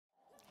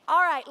All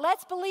right,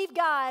 let's believe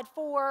God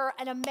for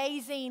an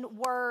amazing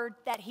word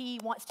that he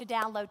wants to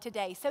download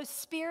today. So,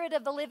 Spirit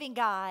of the living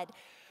God,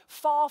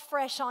 fall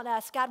fresh on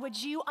us. God,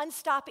 would you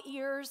unstop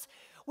ears?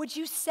 Would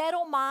you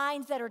settle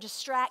minds that are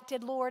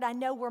distracted, Lord? I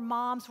know we're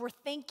moms. We're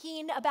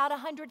thinking about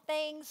 100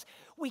 things.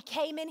 We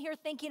came in here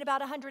thinking about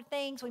 100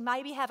 things. We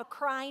maybe have a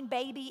crying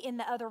baby in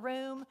the other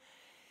room.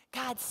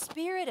 God,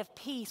 Spirit of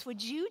peace,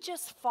 would you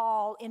just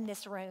fall in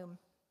this room?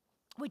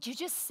 Would you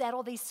just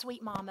settle these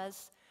sweet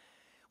mamas?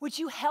 Would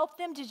you help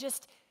them to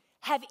just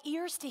have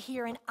ears to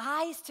hear and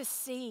eyes to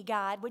see,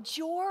 God? Would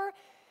your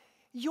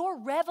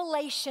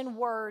revelation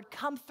word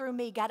come through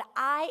me, God?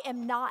 I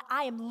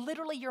am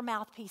literally your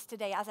mouthpiece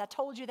today, as I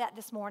told you that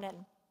this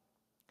morning.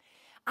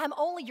 I'm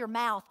only your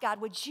mouth, God.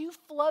 Would you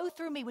flow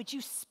through me? Would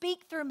you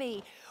speak through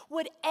me?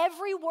 Would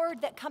every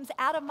word that comes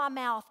out of my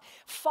mouth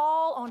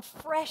fall on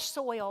fresh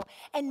soil?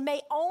 And may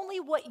only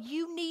what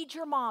you need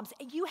your moms.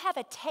 You have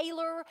a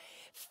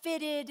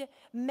tailor-fitted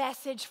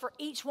message for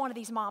each one of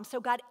these moms. So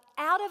God,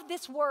 out of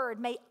this word,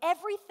 may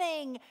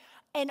everything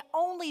and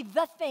only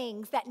the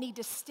things that need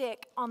to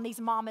stick on these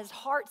mamas'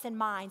 hearts and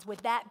minds, would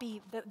that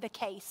be the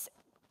case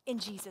in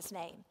Jesus'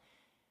 name?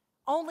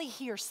 Only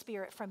hear,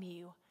 Spirit, from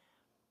you.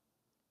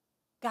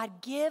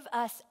 God, give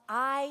us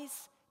eyes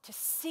to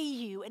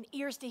see you and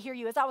ears to hear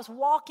you. As I was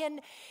walking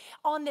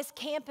on this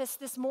campus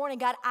this morning,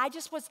 God, I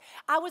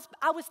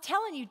was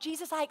telling you,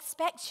 Jesus, I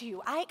expect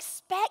you. I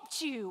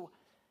expect you.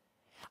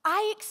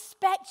 I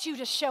expect you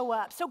to show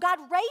up. So God,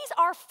 raise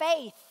our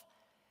faith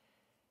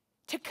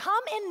to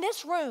come in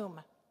this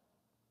room,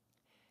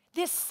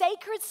 this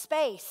sacred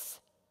space,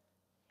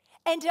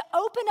 and to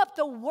open up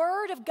the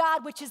word of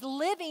God, which is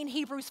living,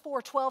 Hebrews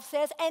 4:12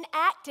 says, and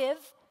active.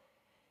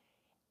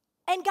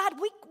 And God,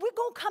 we're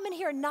going to come in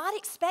here and not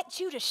expect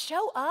you to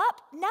show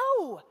up?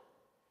 No.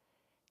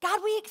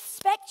 God, we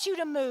expect you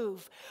to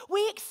move.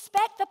 We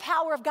expect the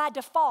power of God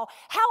to fall,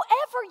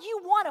 however you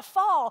want to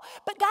fall.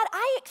 But God,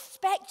 I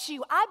expect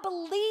you. I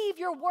believe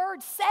your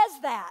word says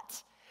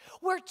that.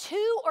 Where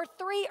 2 or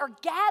 3 are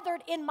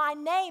gathered in my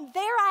name,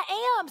 there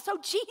I am. So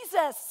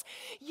Jesus,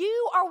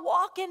 you are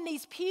walking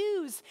these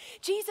pews,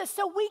 Jesus,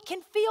 so we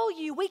can feel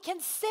you, we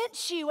can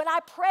sense you. And I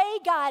pray,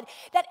 God,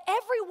 that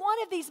every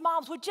one of these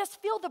moms would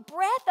just feel the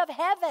breath of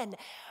heaven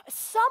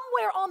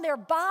somewhere on their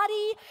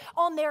body,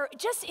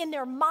 just in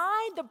their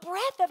mind, the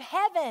breath of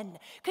heaven,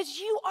 because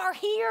you are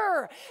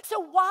here. So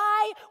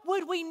why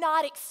would we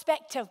not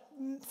expect to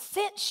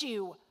sense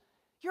you?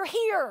 You're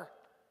here.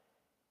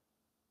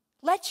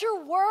 Let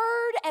your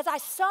word, as I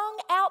sung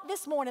out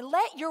this morning,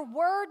 let your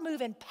word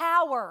move in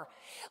power.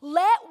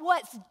 Let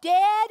what's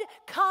dead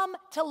come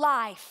to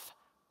life,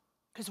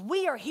 because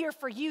we are here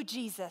for you,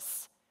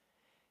 Jesus.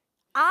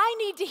 I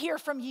need to hear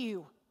from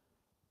you.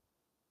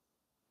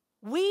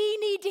 We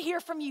need to hear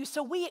from you,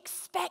 so we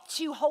expect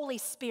you, Holy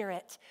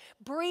Spirit.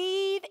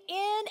 Breathe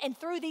in and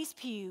through these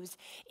pews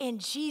in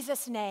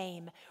Jesus'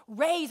 name.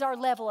 Raise our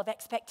level of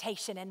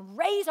expectation and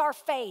raise our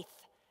faith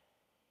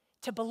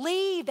to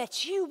believe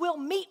that you will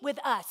meet with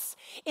us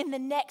in the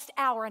next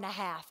hour and a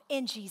half.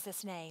 In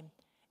Jesus' name,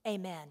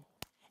 amen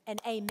and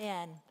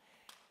amen.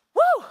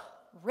 Woo!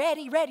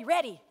 Ready, ready,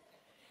 ready.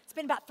 It's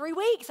been about 3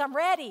 weeks. I'm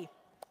ready.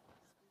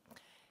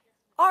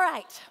 All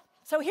right,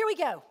 so here we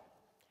go.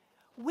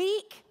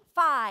 Week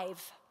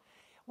 5.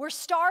 We're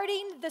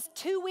starting this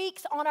 2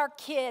 weeks on our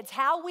kids,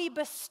 how we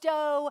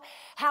bestow,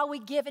 how we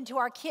give into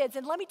our kids.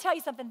 And let me tell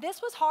you something,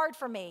 this was hard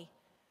for me.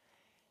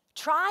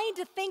 Trying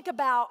to think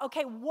about,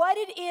 okay, what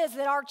it is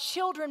that our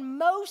children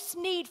most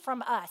need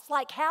from us.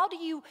 Like, how do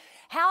you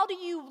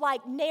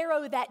like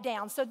narrow that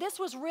down? So this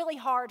was really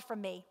hard for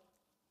me.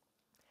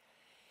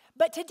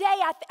 But today,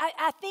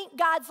 I think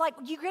God's like,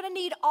 you're going to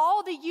need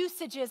all the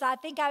usages. I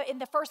think in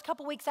the first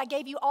couple weeks, I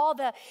gave you all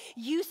the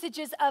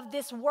usages of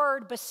this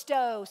word,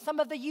 bestow. Some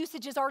of the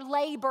usages are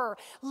labor,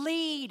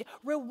 lead,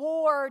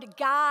 reward,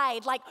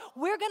 guide. Like,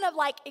 we're going to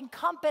like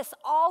encompass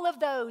all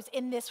of those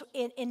in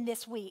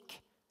this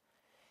week.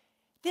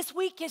 This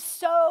week is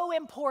so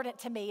important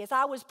to me. As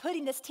I was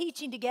putting this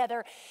teaching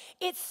together,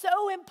 it's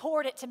so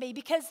important to me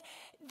because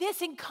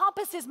this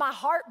encompasses my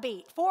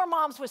heartbeat. 4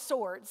 moms with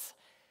swords.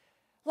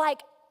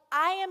 Like,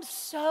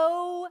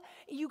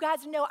 you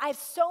guys know, I have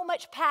so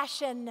much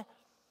passion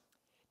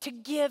to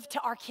give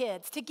to our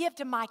kids, to give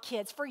to my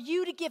kids, for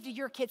you to give to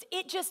your kids.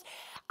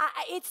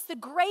 It's the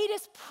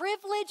greatest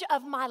privilege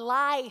of my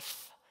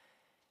life.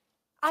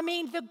 I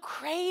mean, the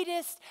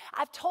greatest.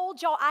 I've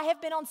told y'all, I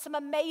have been on some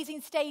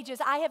amazing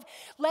stages. I have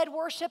led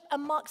worship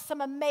amongst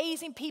some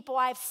amazing people.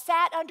 I have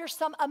sat under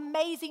some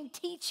amazing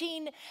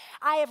teaching.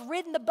 I have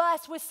ridden the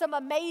bus with some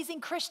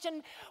amazing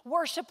Christian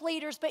worship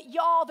leaders. But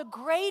y'all, the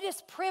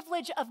greatest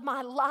privilege of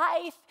my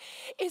life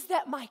is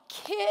that my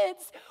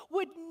kids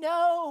would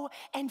know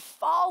and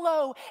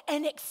follow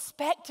and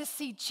expect to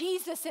see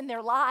Jesus in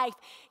their life.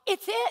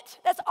 It's it.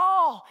 That's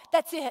all.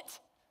 That's it.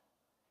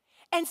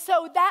 And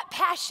so that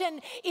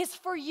passion is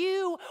for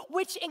you,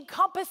 which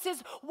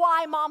encompasses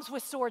why Moms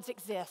with Swords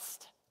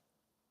exist.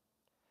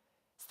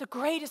 It's the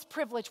greatest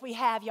privilege we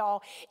have,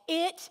 y'all.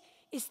 It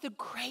is the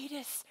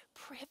greatest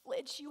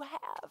privilege you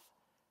have.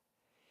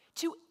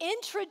 to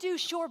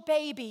introduce your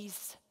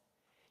babies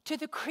to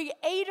the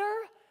creator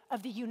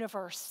of the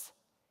universe.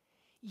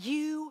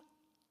 You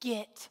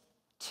get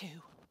to.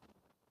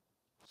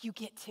 You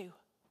get to.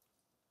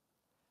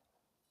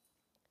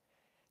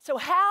 So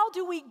how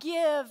do we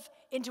give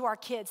into our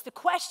kids? The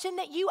question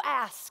that you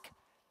ask.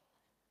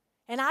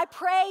 And I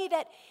pray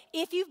that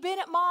if you've been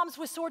at Moms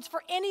with Swords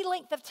for any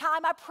length of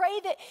time, I pray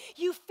that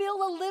you feel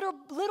a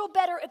little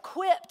better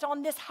equipped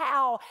on this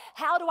how.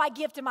 How do I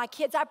give to my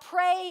kids? I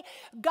pray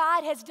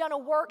God has done a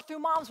work through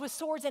Moms with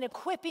Swords in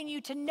equipping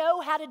you to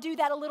know how to do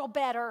that a little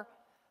better.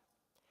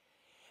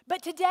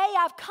 But today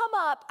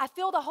I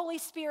feel the Holy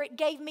Spirit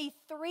gave me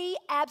 3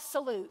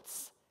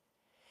 absolutes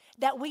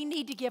that we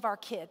need to give our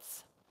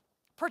kids,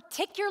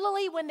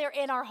 particularly when they're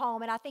in our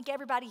home. And I think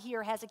everybody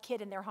here has a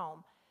kid in their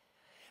home.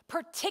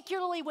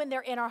 Particularly when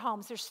they're in our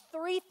homes. There's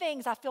 3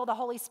 things I feel the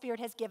Holy Spirit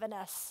has given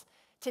us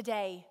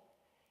today.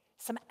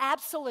 Some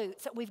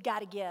absolutes that we've got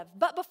to give.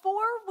 But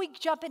before we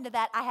jump into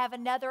that, I have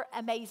another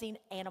amazing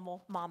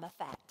animal mama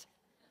fact.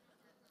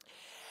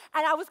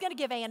 And I was going to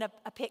give Ann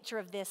a picture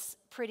of this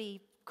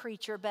pretty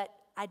creature, but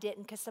I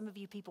didn't because some of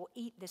you people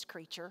eat this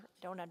creature.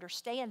 Don't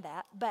understand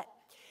that. But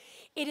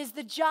it is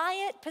the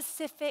giant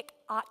Pacific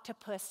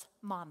octopus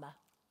mama.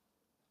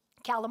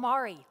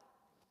 Calamari.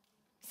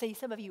 See,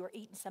 some of you are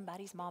eating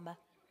somebody's mama.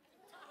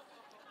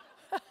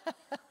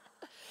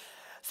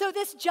 So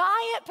this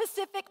giant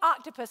Pacific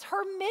octopus,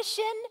 her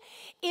mission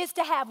is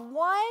to have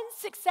 1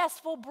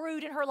 successful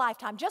brood in her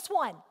lifetime, just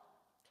 1.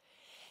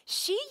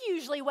 She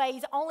usually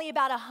weighs only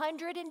about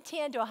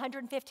 110 to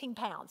 115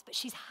 pounds, but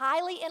she's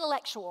highly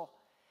intellectual.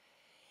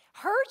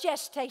 Her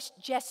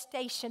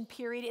gestation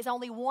period is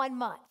only 1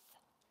 month.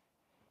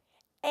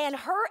 And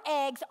her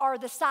eggs are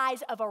the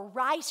size of a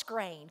rice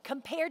grain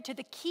compared to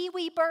the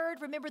kiwi bird.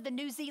 Remember the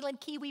New Zealand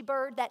kiwi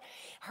bird that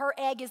her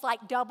egg is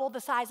like double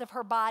the size of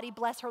her body?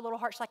 Bless her little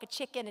heart, she's like a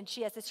chicken and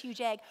she has this huge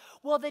egg.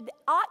 Well, the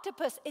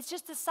octopus is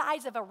just the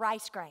size of a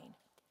rice grain.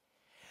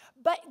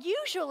 But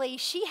usually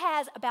she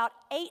has about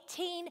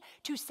 18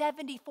 to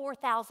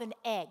 74,000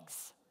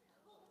 eggs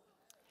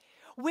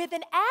with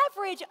an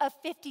average of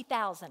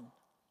 50,000.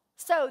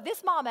 So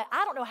this mama,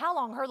 I don't know how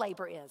long her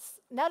labor is.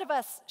 None of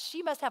us,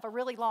 she must have a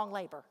really long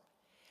labor.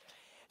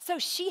 So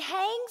she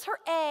hangs her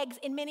eggs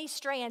in many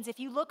strands. If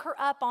you look her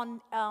up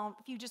on,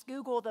 if you just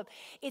Google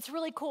it's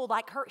really cool.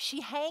 Like she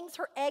hangs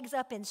her eggs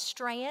up in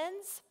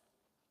strands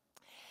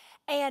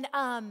and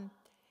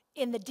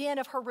in the den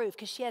of her roof,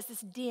 because she has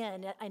this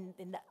den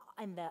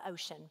in the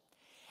ocean.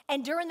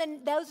 And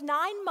during those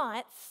 9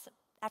 months,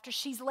 after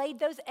she's laid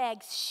those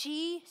eggs,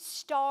 she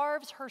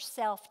starves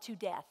herself to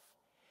death.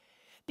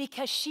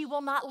 Because she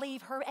will not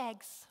leave her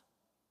eggs.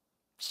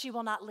 She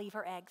will not leave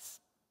her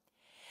eggs.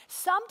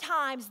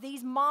 Sometimes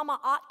these mama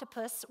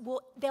octopus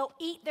they'll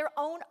eat their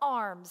own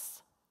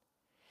arms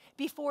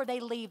before they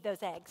leave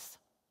those eggs.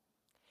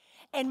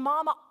 And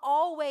mama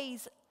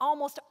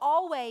almost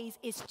always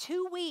is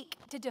too weak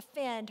to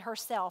defend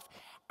herself.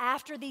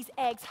 After these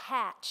eggs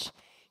hatch,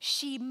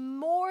 she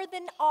more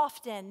than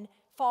often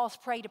falls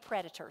prey to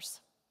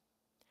predators.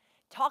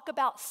 Talk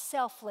about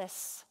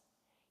selfless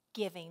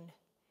giving.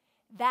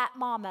 That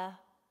mama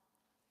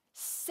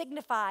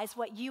signifies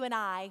what you and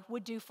I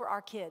would do for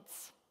our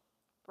kids,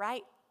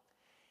 right?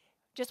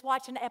 Just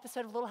watched an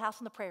episode of Little House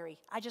on the Prairie.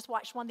 I just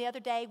watched one the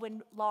other day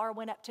when Laura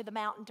went up to the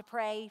mountain to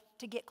pray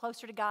to get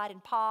closer to God,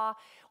 and Pa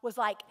was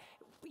like,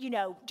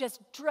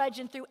 just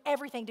drudging through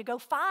everything to go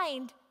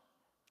find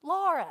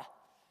Laura.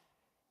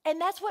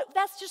 And that's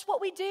just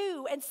what we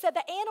do. And so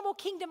the animal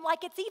kingdom,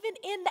 like it's even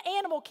in the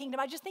animal kingdom,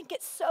 I just think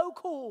it's so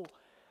cool.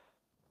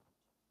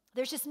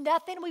 There's just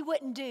nothing we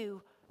wouldn't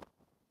do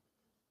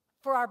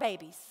for our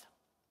babies.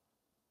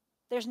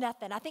 There's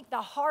nothing. I think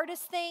the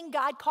hardest thing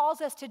God calls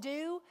us to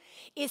do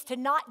is to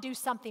not do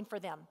something for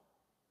them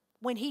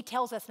when He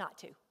tells us not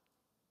to.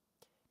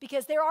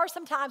 Because there are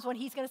some times when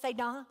He's going to say,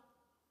 nah,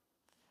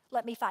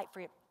 let me fight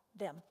for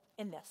them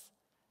in this.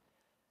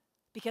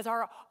 Because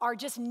our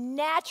just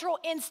natural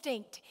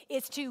instinct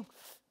is to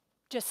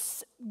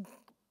just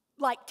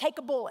like take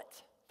a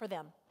bullet for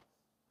them.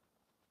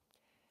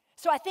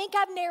 So I think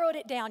I've narrowed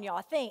it down, y'all,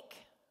 I think.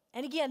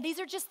 And again, these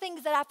are just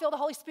things that I feel the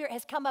Holy Spirit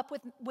has come up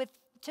with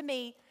to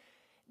me.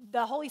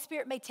 The Holy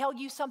Spirit may tell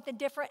you something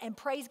different, and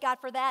praise God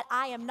for that.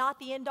 I am not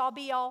the end-all,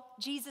 be-all.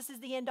 Jesus is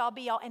the end-all,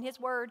 be-all, and His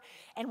Word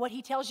and what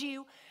He tells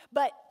you.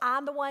 But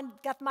I'm the one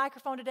got the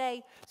microphone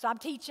today, so I'm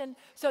teaching.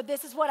 So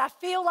this is what I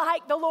feel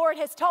like the Lord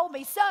has told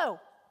me. So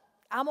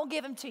I'm going to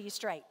give them to you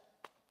straight.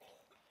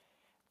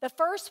 The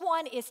first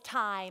one is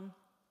time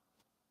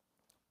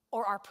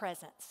or our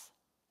presence.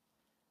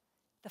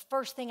 The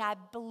first thing I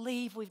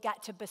believe we've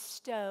got to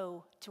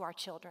bestow to our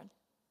children.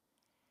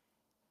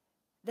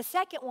 The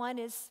second one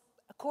is,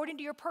 according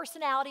to your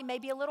personality,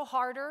 maybe a little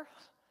harder,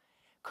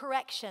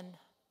 correction,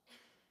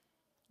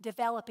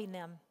 developing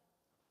them.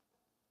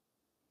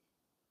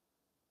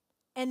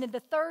 And then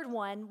the third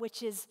one,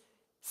 which is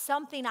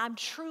something I'm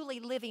truly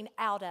living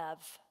out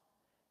of,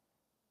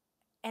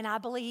 and I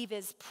believe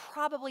is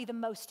probably the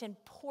most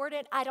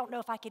important. I don't know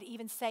if I could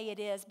even say it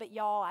is, but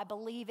y'all, I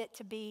believe it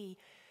to be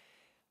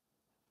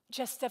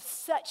just of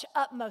such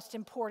utmost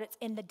importance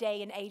in the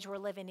day and age we're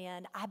living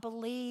in. I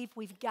believe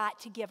we've got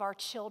to give our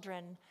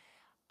children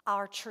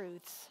our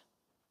truths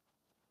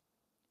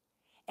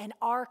and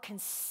our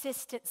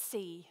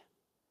consistency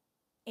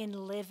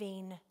in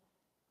living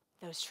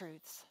those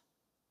truths.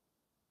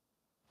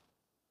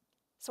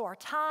 So our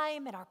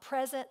time and our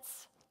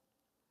presence,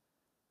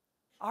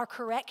 our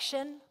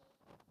correction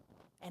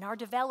and our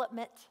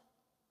development,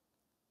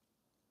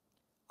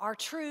 our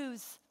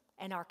truths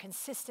and our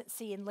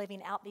consistency in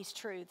living out these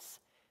truths.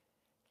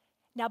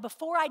 Now,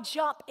 before I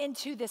jump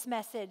into this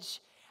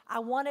message,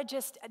 I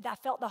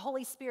felt the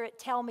Holy Spirit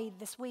tell me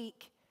this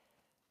week,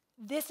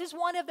 this is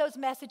one of those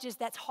messages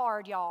that's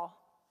hard, y'all.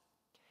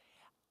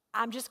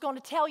 I'm just going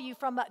to tell you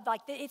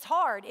it's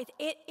hard.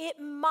 It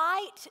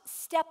might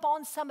step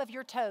on some of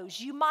your toes.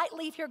 You might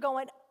leave here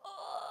going,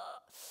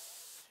 ugh.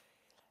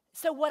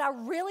 So what I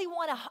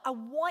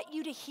want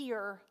you to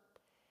hear,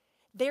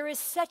 there is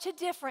such a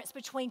difference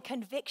between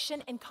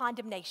conviction and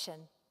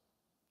condemnation.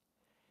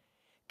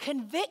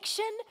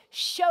 Conviction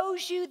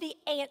shows you the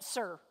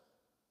answer.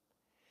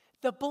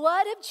 The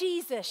blood of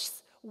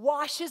Jesus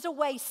washes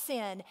away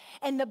sin,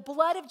 and the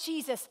blood of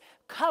Jesus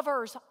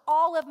covers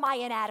all of my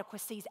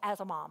inadequacies as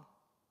a mom.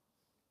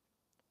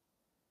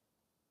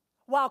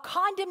 While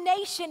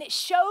condemnation, it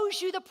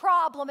shows you the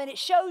problem and it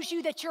shows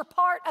you that you're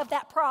part of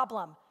that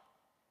problem.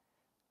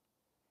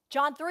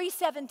 John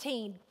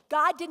 3:17,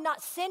 God did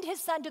not send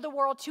his son to the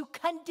world to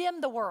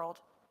condemn the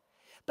world,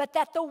 but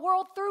that the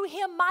world through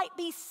him might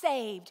be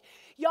saved.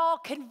 Y'all,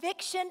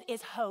 conviction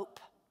is hope.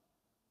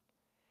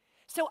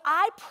 So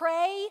I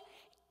pray,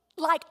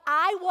 like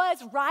I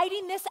was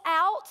writing this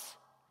out,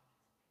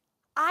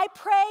 I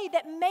pray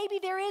that maybe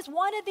there is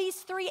one of these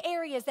three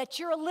areas that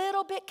you're a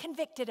little bit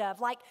convicted of,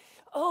 like,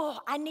 oh,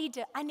 I need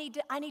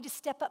to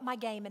step up my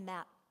game in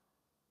that.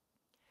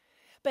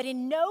 But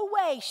in no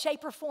way,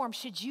 shape, or form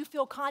should you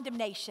feel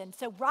condemnation.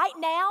 So right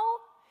now,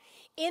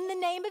 in the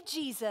name of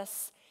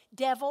Jesus,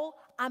 devil,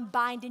 I'm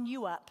binding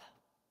you up.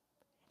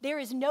 There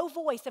is no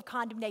voice of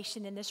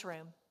condemnation in this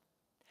room.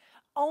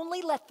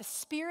 Only let the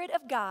Spirit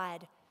of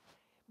God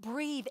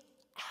breathe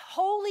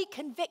holy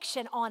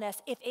conviction on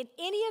us if in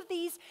any of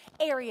these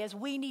areas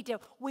we need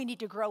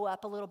to grow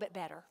up a little bit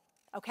better,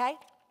 okay?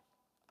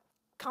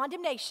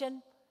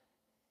 Condemnation,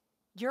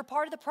 you're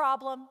part of the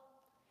problem.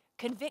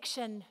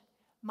 Conviction,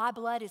 my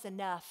blood is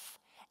enough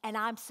and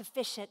I'm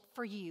sufficient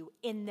for you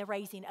in the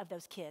raising of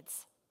those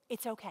kids.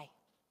 It's okay.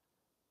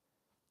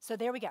 So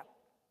there we go.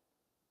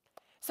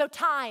 So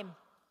time,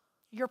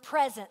 your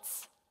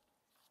presence.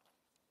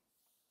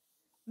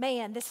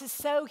 Man, this is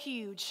so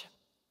huge.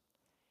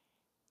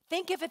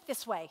 Think of it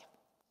this way.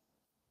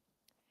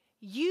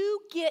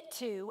 You get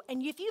to,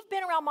 and if you've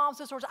been around Moms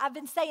with Swords, I've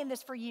been saying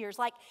this for years,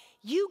 like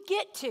you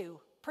get to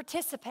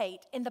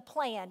participate in the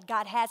plan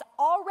God has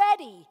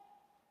already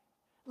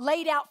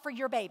laid out for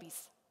your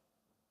babies.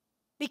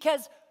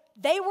 Because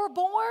they were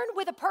born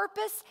with a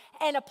purpose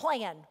and a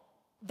plan.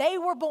 They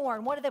were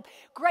born. One of the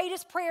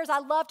greatest prayers I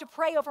love to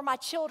pray over my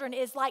children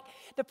is like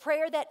the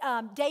prayer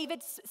that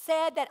David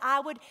said, that I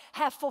would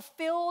have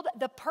fulfilled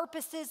the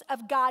purposes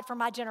of God for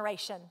my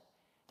generation.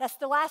 That's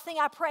the last thing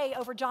I pray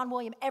over John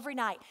William every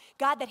night.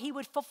 God, that he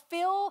would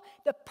fulfill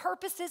the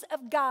purposes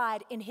of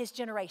God in his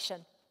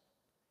generation.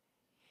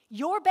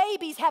 Your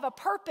babies have a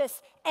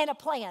purpose and a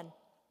plan.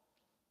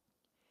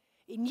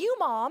 And you,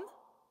 mom,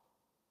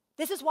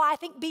 this is why I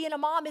think being a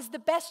mom is the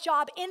best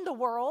job in the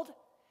world.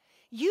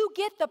 You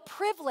get the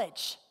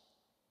privilege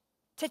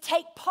to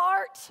take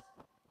part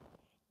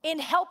in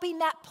helping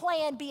that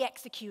plan be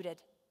executed.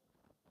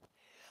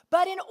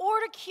 But in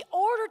order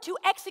to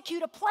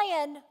execute a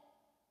plan,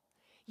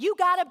 you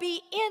got to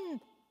be in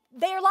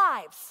their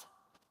lives.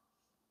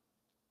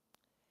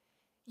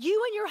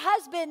 You and your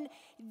husband,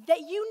 that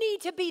you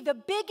need to be the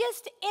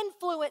biggest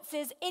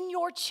influences in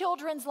your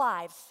children's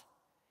lives.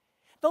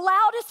 The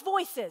loudest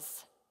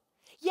voices.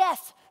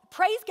 Yes,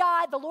 praise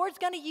God, the Lord's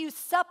going to use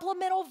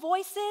supplemental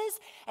voices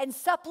and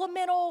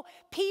supplemental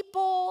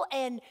people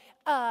and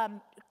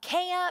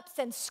camps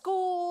and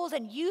schools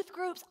and youth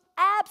groups.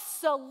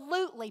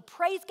 Absolutely.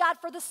 Praise God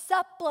for the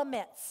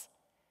supplements.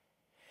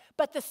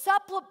 But the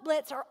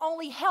supplements are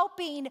only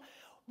helping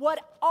what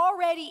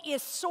already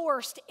is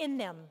sourced in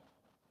them.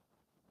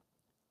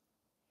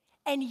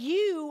 And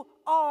you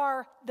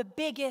are the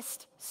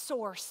biggest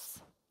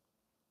source,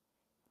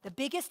 the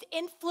biggest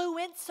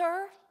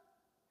influencer,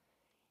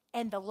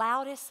 and the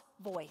loudest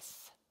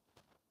voice.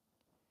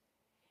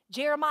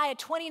 Jeremiah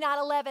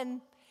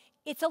 29:11,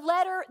 it's a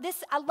letter.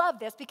 I love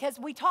this because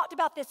we talked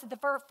about this at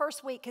the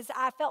first week because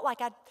I felt like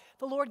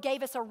the Lord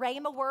gave us a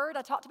rhema word.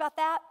 I talked about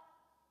that.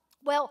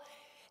 Well,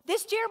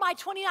 this Jeremiah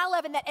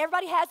 29:11 that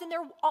everybody has in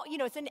their,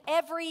 it's in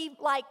every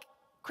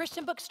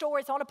Christian bookstore,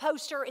 it's on a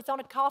poster, it's on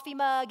a coffee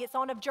mug, it's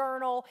on a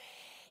journal.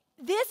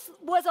 This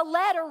was a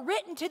letter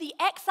written to the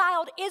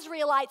exiled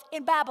Israelites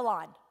in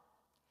Babylon.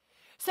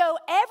 So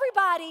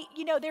everybody,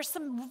 there's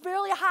some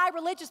really high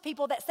religious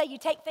people that say you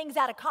take things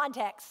out of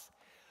context.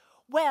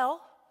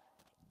 Well,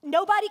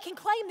 nobody can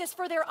claim this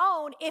for their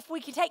own if we're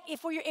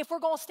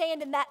going to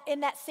stand in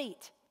that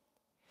seat.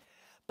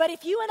 But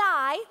if you and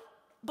I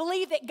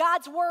believe that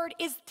God's word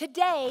is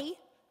today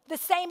the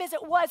same as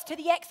it was to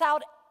the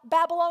exiled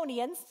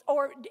Babylonians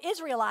or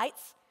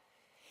Israelites,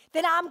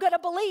 then I'm going to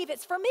believe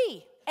it's for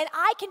me. And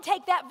I can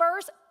take that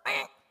verse,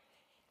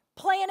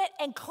 plan it,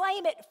 and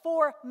claim it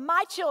for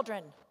my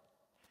children.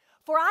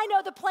 For I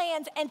know the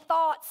plans and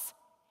thoughts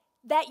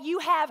that you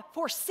have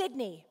for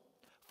Sydney,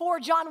 for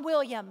John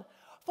William,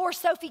 for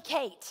Sophie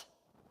Kate,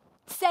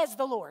 says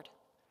the Lord.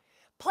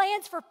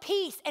 Plans for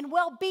peace and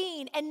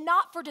well-being and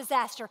not for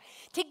disaster,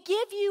 to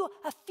give you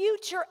a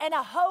future and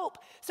a hope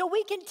so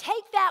we can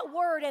take that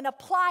word and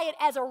apply it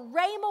as a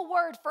rhema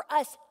word for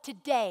us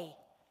today.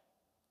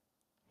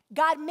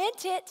 God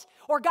meant it,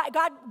 or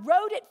God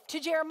wrote it to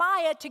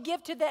Jeremiah to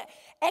give to the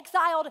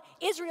exiled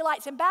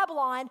Israelites in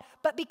Babylon,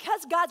 but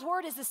because God's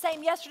word is the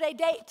same yesterday,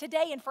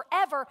 today, and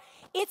forever,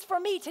 it's for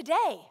me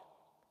today.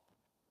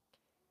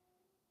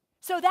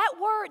 So that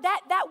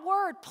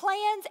word,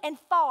 plans and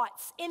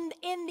thoughts, in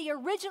the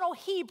original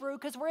Hebrew,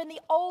 because we're in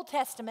the Old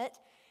Testament,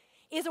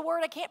 is a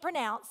word I can't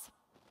pronounce,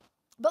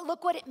 but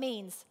look what it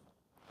means.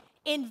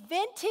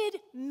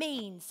 Invented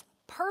means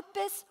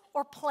purpose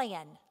or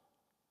plan.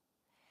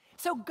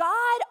 So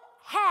God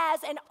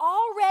has an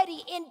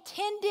already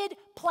intended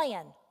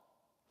plan.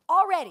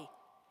 Already.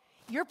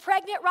 You're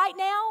pregnant right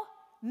now?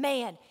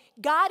 Man,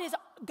 God has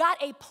got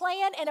a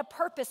plan and a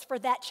purpose for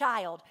that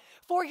child,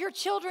 for your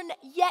children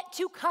yet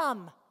to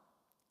come,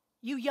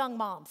 you young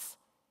moms.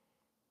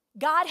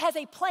 God has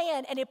a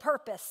plan and a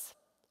purpose.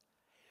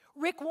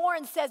 Rick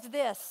Warren says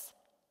this: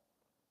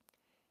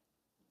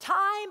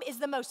 time is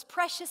the most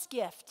precious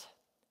gift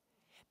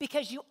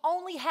because you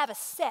only have a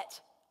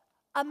set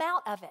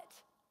amount of it.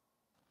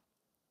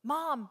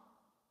 Mom,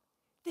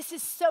 this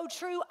is so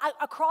true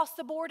across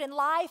the board in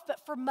life,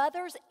 but for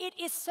mothers, it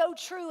is so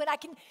true. And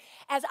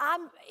as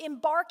I'm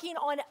embarking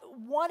on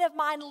one of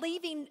mine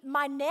leaving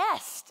my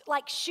nest,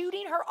 like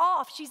shooting her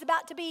off, she's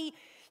about to be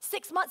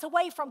 6 months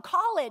away from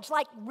college.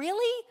 Like,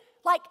 really?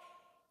 Like,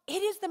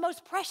 it is the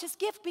most precious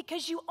gift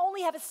because you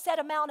only have a set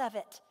amount of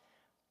it.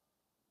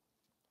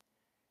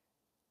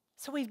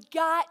 So we've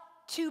got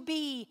to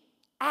be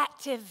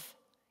active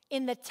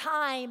in the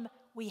time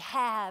we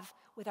have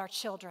with our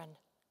children.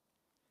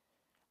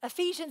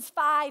 Ephesians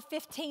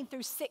 5:15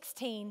 through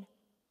 16,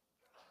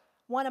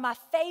 one of my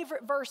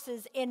favorite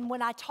verses in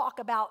when I talk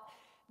about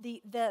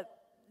the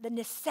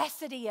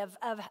necessity of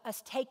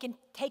us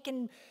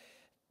taking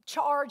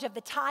charge of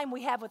the time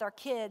we have with our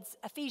kids.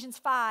 Ephesians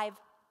 5,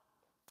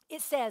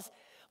 it says,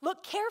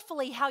 look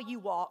carefully how you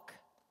walk.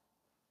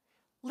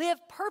 Live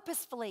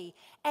purposefully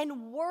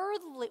and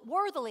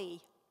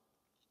worthily.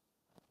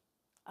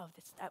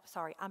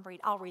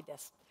 I'll read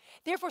this.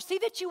 Therefore, see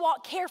that you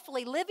walk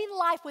carefully, living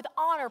life with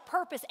honor,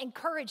 purpose, and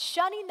courage,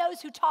 shunning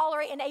those who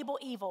tolerate and enable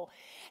evil,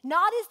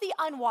 not as the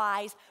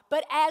unwise,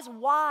 but as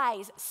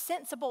wise,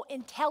 sensible,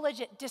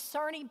 intelligent,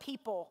 discerning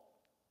people,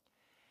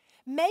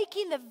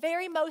 making the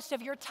very most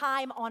of your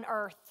time on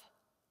earth,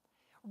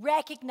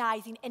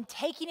 recognizing and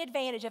taking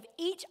advantage of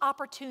each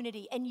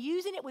opportunity and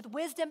using it with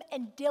wisdom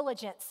and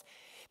diligence,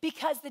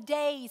 because the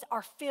days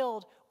are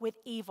filled with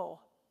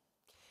evil.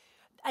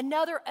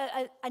 Another,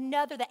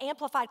 the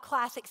Amplified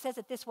Classic says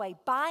it this way: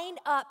 buying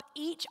up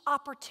each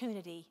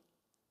opportunity.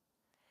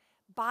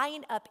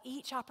 Buying up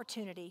each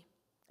opportunity.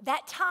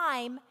 That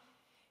time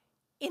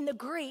in the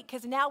Greek,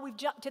 because now we've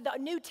jumped to the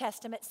New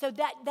Testament, so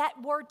that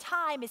word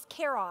time is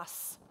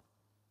kairos.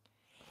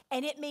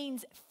 And it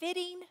means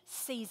fitting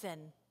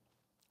season,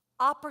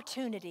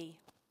 opportunity.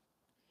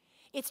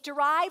 It's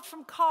derived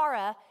from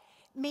kara,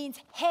 means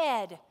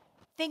head,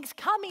 things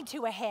coming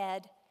to a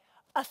head,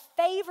 a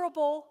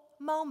favorable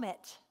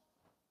moment.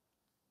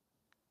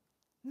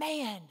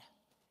 Man,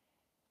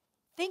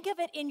 think of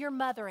it in your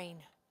mothering.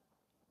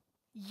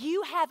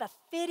 You have a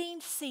fitting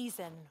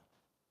season,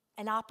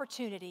 an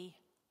opportunity,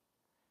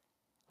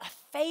 a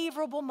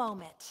favorable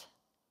moment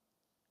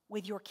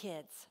with your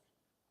kids.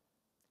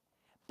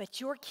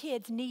 But your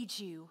kids need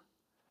you.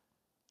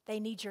 They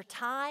need your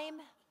time,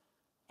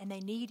 and they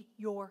need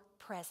your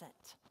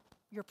presence.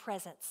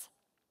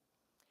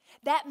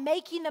 That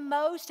making the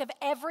most of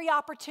every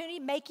opportunity,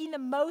 making the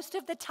most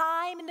of the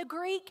time in the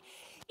Greek,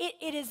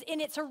 it is in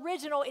its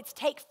original, it's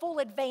take full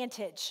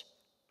advantage.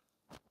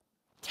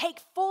 Take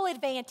full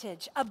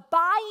advantage. A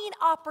buying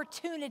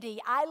opportunity.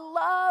 I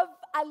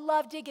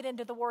love digging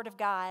into the Word of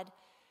God.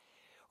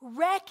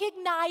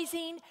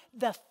 Recognizing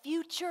the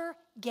future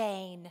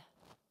gain.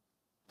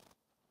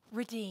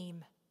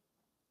 Redeem.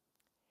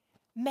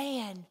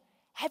 Man,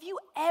 have you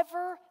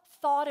ever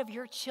thought of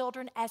your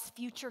children as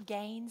future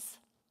gains?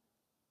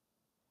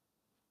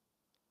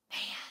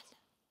 Man,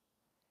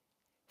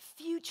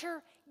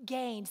 future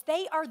gains.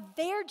 They are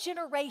their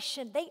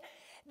generation.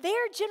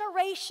 Their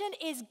generation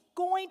is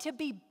going to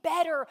be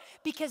better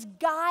because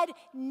God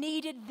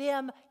needed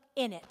them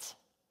in it.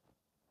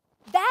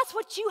 That's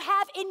what you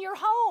have in your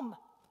home.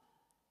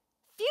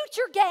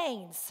 Future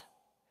gains.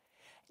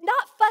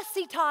 Not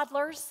fussy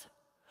toddlers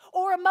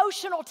or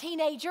emotional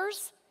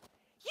teenagers.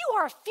 You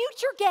are a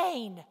future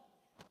gain.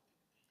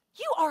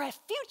 You are a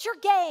future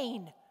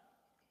gain.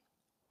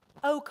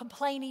 Oh,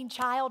 complaining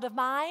child of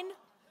mine.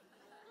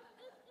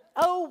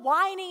 Oh,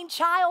 whining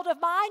child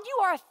of mine, you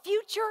are a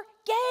future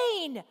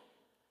gain.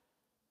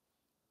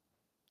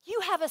 You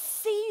have a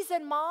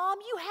season, Mom.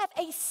 You have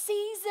a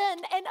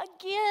season. And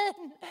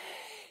again,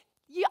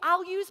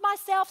 I'll use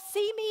myself.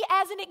 See me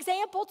as an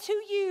example to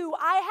you.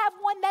 I have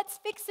one that's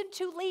fixing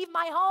to leave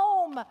my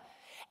home.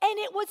 And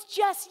it was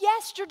just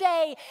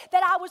yesterday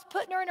that I was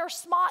putting her in her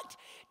smocked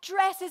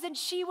dresses and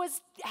she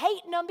was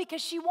hating them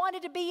because she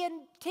wanted to be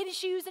in tennis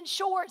shoes and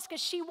shorts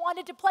because she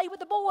wanted to play with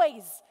the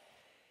boys.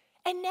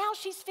 And now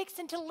she's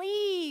fixing to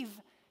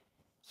leave.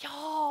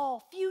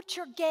 Y'all,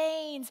 future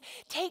gains.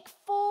 Take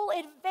full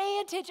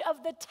advantage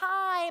of the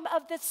time,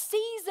 of the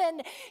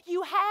season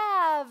you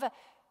have.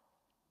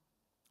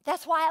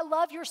 That's why I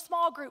love your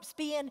small groups,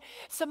 being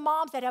some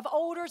moms that have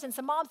olders and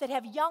some moms that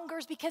have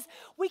youngers, because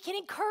we can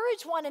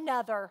encourage one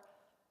another.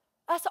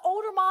 Us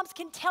older moms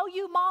can tell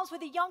you moms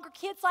with the younger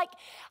kids, like,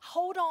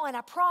 hold on,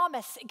 I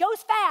promise. It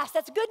goes fast.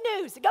 That's good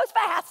news. It goes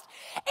fast.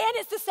 And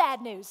it's the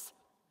sad news.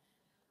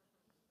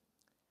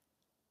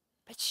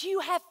 But you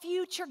have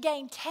future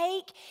gain.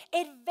 Take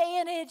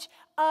advantage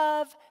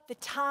of the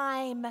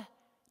time.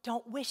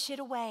 Don't wish it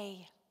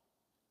away.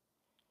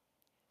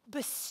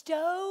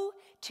 Bestow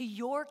to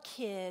your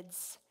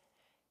kids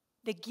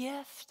the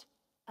gift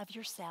of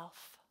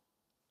yourself.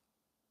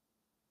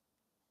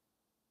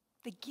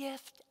 The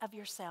gift of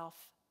yourself.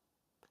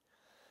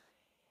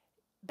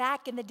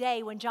 Back in the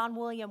day when John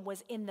William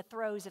was in the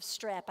throes of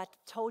strep, I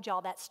told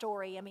y'all that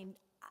story. I mean,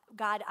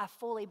 God, I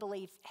fully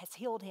believe, has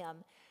healed him.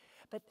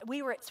 But we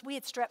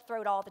had strep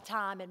throat all the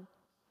time, and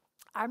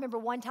I remember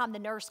one time the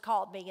nurse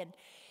called me, and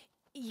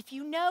if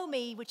you know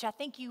me, which I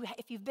think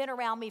if you've been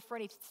around me for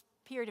any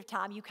period of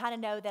time, you kind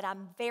of know that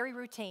I'm very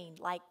routine.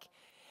 Like,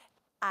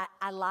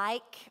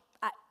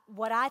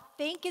 what I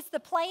think is the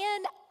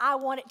plan, I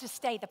want it to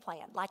stay the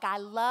plan. Like, I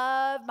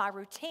love my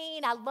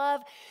routine. That's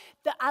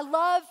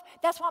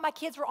why my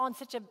kids were on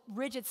such a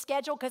rigid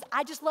schedule, because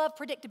I just love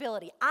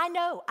predictability. I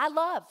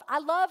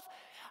love,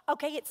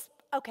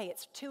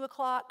 it's 2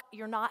 o'clock,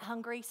 you're not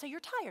hungry, so you're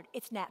tired.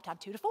 It's nap time,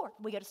 2 to 4,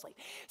 we go to sleep.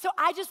 So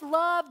I just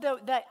love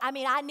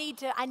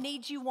I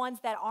need you ones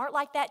that aren't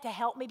like that to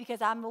help me,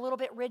 because I'm a little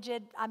bit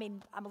rigid. I'm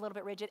a little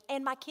bit rigid,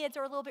 and my kids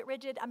are a little bit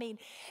rigid.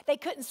 They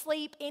couldn't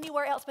sleep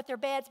anywhere else but their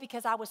beds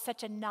because I was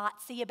such a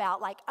Nazi about,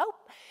 like, oh,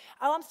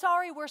 I'm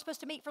sorry, we're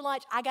supposed to meet for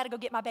lunch. I got to go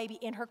get my baby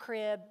in her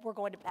crib.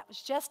 That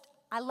was just,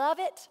 I love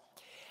it.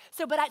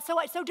 So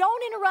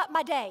don't interrupt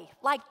my day.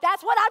 Like,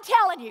 that's what I'm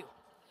telling you.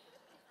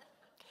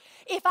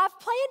 If I've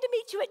planned to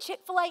meet you at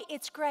Chick-fil-A,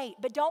 it's great,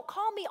 but don't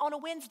call me on a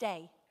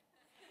Wednesday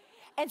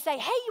and say,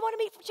 hey, you want to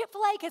meet for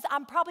Chick-fil-A? Because I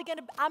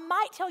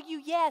might tell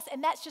you yes,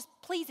 and that's just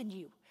pleasing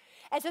you.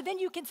 And so then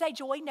you can say,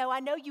 Joy, no, I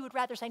know you would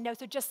rather say no,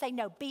 so just say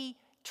no. Be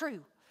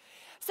true.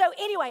 So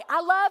anyway,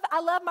 I love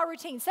my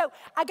routine. So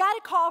I got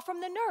a call from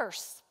the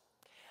nurse.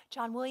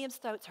 John Williams'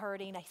 throat's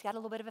hurting. He's got a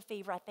little bit of a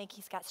fever. I think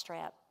he's got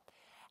strep.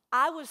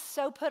 I was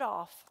so put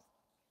off,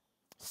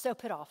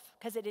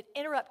 because it had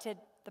interrupted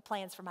the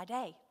plans for my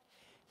day.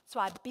 So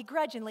I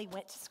begrudgingly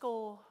went to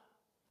school,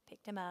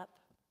 picked him up.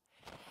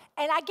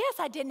 And I guess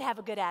I didn't have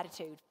a good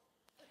attitude.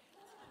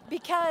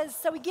 Because,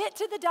 so we get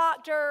to the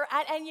doctor,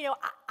 and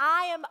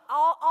I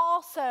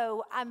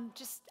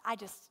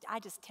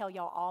just tell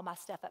y'all all my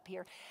stuff up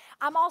here.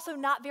 I'm also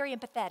not very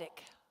empathetic.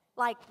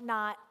 My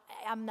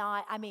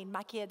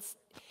kids,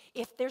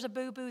 if there's a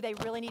boo-boo, they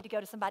really need to go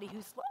to somebody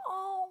who's,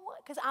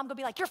 because I'm going to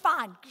be like, you're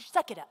fine,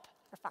 suck it up,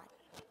 you're fine.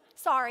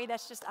 Sorry, I'm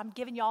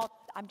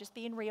just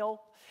being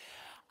real.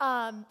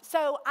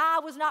 So I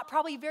was not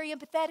probably very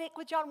empathetic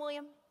with John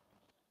William.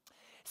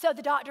 So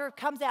the doctor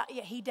comes out.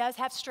 He does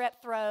have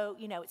strep throat.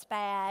 It's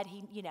bad.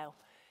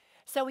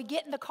 So we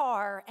get in the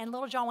car, and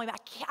little John William,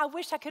 I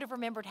wish I could have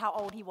remembered how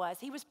old he was.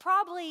 He was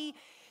probably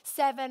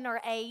 7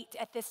 or 8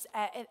 at this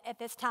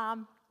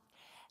time.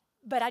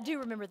 But I do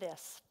remember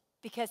this,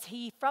 because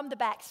he, from the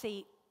back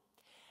seat,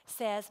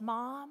 says,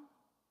 Mom,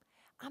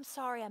 I'm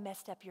sorry I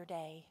messed up your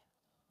day.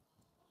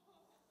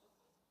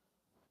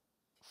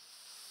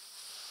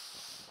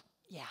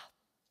 Yeah.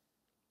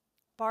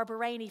 Barbara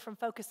Rainey from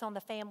Focus on the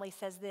Family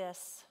says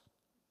this: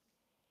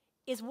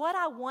 is what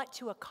I want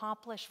to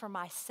accomplish for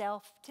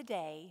myself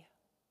today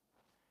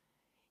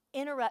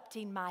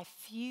interrupting my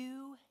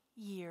few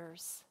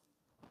years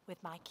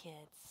with my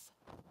kids?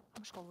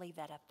 I'm just going to leave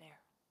that up there.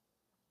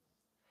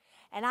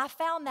 And I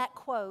found that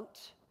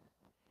quote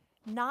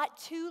not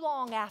too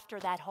long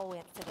after that whole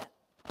incident.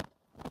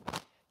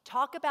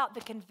 Talk about the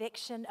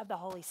conviction of the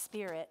Holy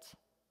Spirit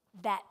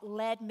that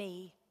led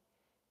me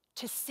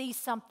to see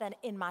something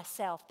in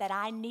myself that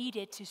I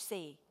needed to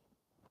see.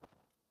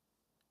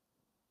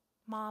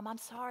 Mom, I'm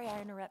sorry I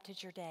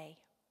interrupted your day.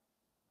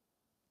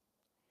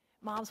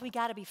 Moms, we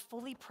got to be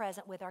fully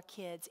present with our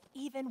kids,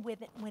 even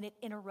when it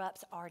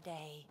interrupts our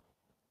day.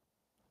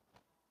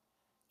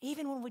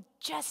 Even when we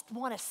just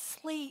want to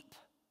sleep.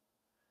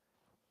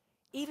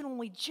 Even when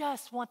we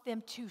just want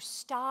them to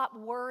stop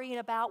worrying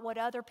about what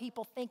other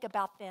people think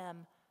about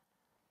them.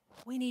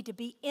 We need to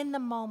be in the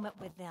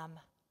moment with them.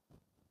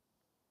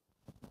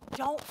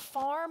 Don't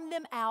farm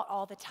them out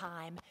all the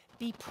time.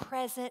 Be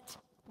present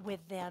with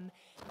them.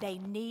 They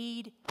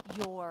need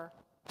your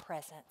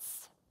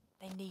presence.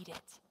 They need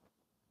it.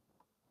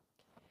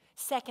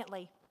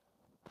 Secondly,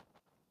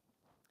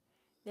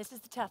 this is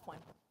the tough one.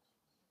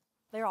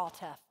 They're all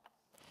tough.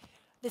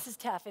 This is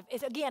tough.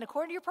 It's, again,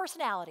 according to your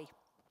personality,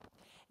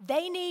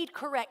 they need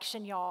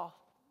correction, y'all.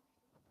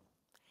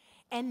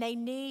 And they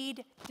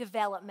need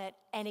development.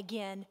 And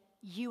again,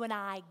 you and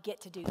I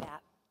get to do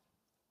that.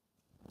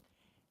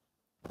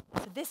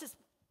 So this is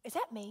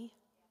that me?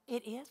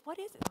 It is? What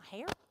is it? My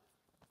hair?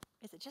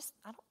 Is it just,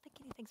 I don't think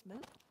anything's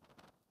moved.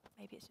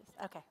 Maybe it's just,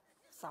 okay.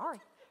 Sorry.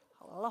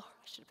 Oh, Lord,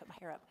 I should have put my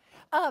hair up.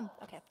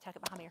 Okay, tuck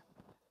it behind my ear.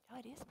 Oh,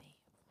 it is me.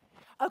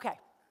 Okay.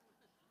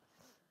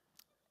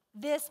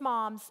 This,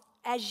 moms,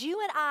 as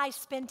you and I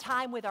spend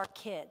time with our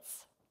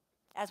kids,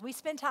 as we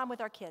spend time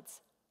with our kids,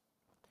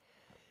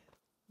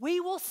 we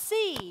will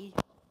see,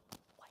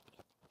 what in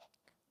the heck?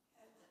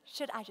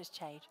 Should I just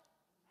change?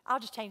 I'll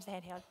just change the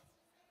handheld.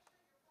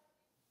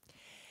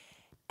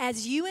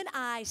 As you and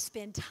I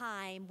spend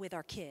time with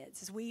our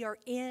kids, as we are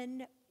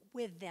in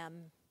with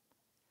them,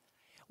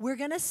 we're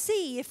going to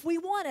see, if we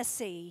want to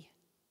see,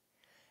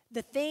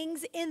 the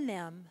things in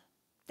them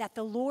that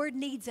the Lord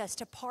needs us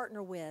to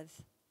partner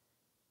with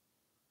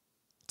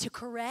to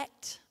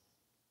correct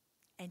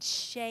and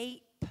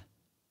shape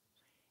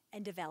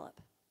and develop,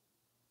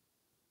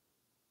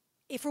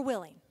 if we're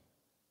willing.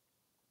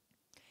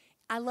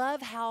 I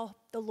love how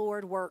the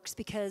Lord works,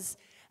 because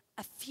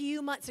a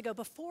few months ago,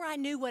 before I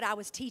knew what I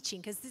was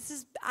teaching,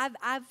 because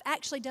I've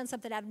actually done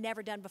something I've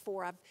never done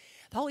before.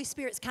 The Holy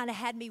Spirit's kind of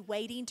had me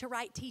waiting to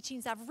write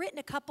teachings. I've written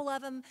a couple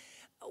of them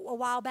a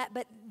while back,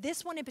 but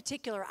this one in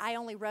particular, I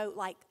only wrote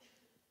like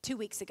 2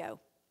 weeks ago.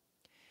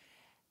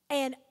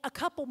 And a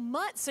couple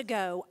months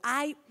ago,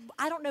 I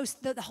don't know,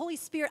 the Holy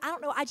Spirit, I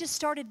don't know, I just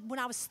started, when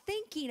I was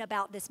thinking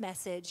about this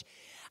message,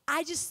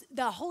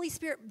 the Holy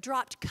Spirit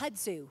dropped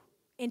kudzu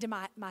into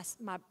my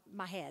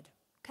head.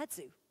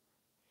 Kudzu.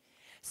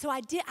 So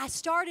I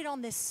started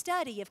on this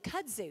study of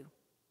kudzu.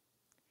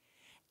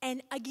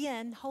 And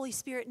again, Holy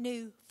Spirit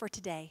knew for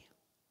today.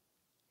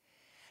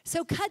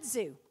 So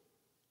kudzu,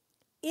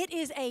 it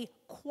is a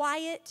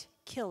quiet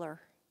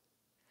killer,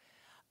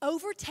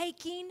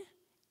 overtaking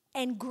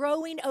and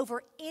growing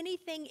over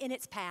anything in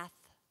its path.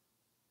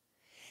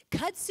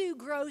 Kudzu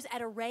grows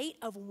at a rate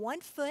of 1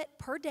 foot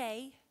per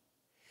day,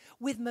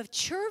 with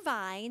mature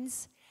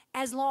vines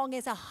as long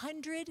as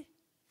 100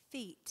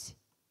 feet.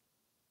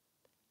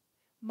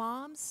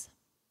 Moms,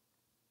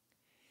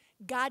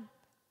 God,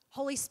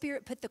 Holy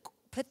Spirit put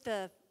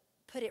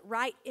it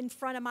right in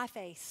front of my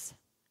face.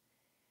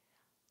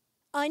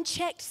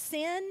 Unchecked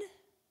sin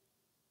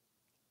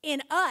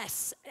in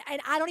us,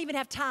 and I don't even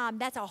have time.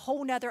 That's a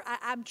whole nother,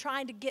 I'm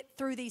trying to get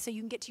through these so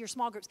you can get to your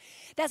small groups.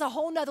 That's a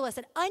whole nother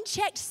lesson.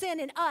 Unchecked sin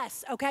in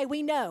us, okay,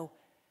 we know.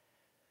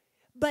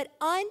 But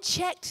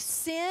unchecked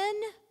sin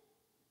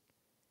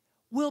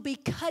will be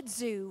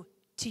kudzu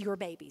to your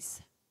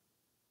babies.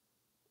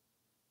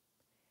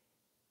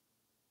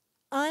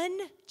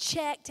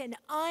 Unchecked and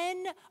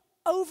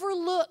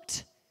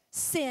overlooked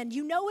sin.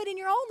 You know it in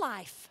your own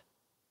life.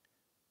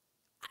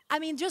 I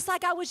mean, just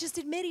like I was just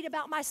admitting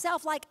about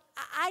myself, like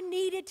I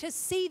needed to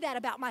see that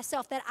about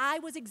myself, that I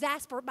was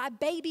my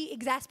baby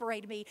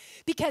exasperated me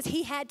because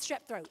he had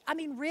strep throat. I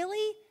mean,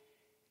 really?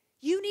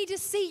 You need to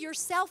see your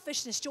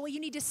selfishness, Joy. You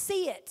need to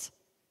see it.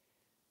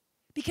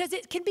 Because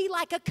it can be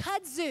like a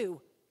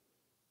kudzu.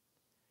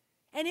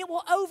 And it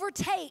will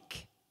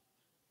overtake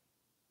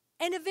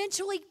and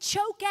eventually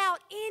choke out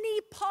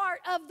any part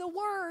of the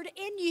word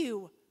in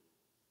you.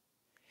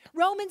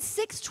 Romans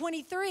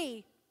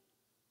 6:23.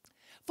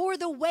 For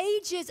the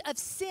wages of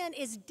sin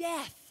is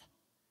death,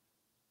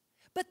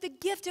 but the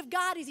gift of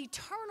God is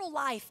eternal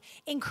life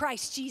in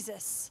Christ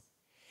Jesus.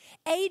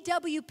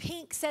 A.W.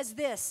 Pink says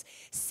this: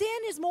 sin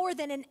is more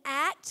than an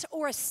act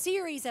or a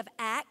series of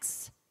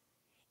acts.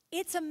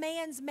 It's a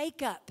man's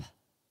makeup.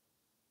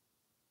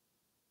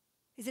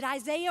 Is it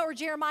Isaiah or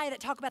Jeremiah that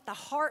talk about the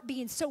heart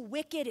being so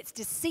wicked, it's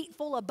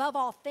deceitful above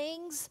all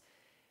things?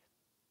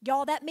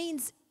 Y'all, that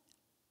means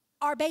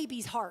our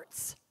babies'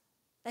 hearts.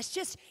 It's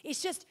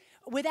just,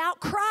 without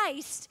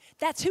Christ,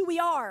 that's who we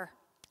are.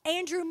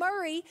 Andrew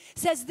Murray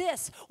says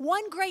this: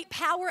 one great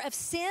power of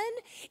sin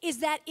is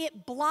that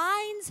it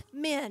blinds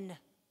men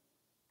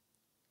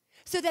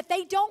so that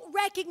they don't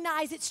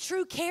recognize its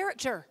true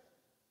character.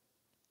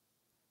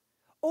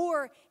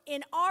 Or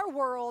in our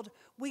world,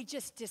 we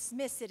just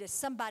dismiss it as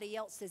somebody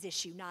else's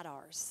issue, not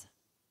ours.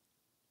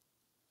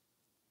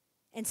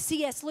 And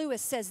C.S.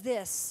 Lewis says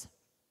this: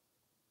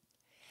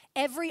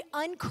 every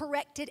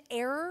uncorrected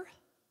error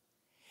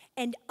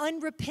and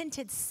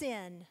unrepented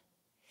sin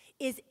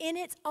is in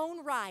its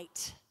own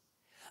right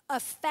a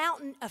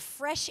fountain of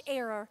fresh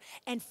error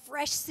and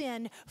fresh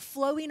sin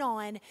flowing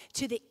on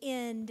to the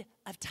end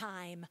of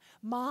time.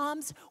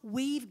 Moms,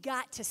 we've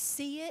got to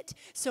see it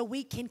so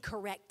we can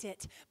correct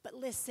it. But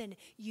listen,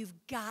 you've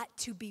got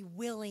to be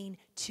willing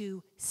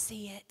to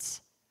see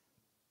it.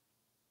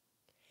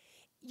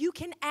 You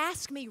can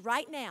ask me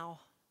right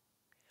now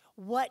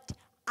what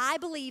I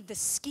believe the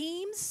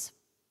schemes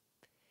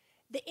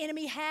the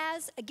enemy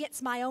has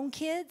against my own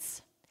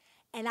kids,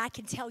 and I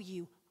can tell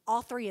you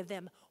all three of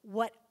them,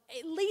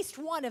 at least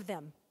one of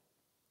them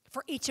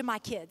for each of my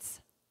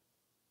kids.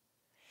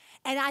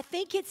 And I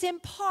think it's in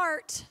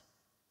part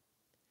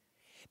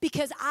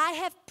because I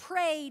have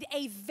prayed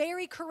a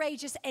very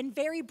courageous and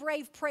very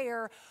brave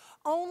prayer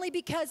only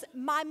because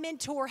my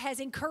mentor has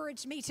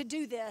encouraged me to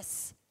do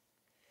this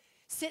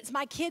since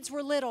my kids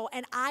were little,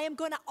 and I am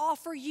going to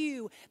offer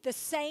you the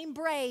same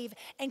brave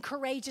and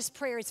courageous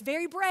prayer. It's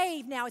very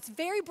brave now. It's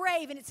very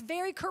brave and it's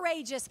very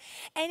courageous,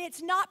 and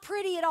it's not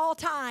pretty at all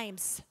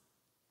times.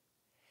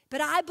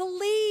 But I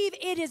believe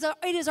it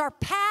is our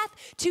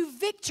path to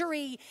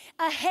victory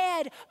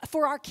ahead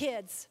for our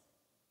kids.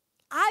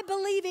 I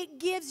believe it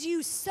gives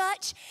you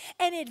such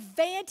an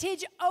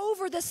advantage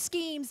over the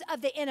schemes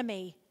of the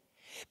enemy,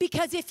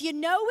 because if you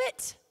know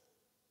it,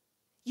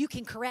 you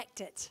can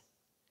correct it.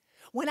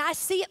 When I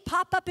see it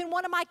pop up in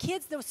one of my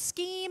kids, the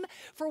scheme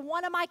for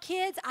one of my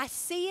kids, I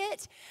see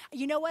it.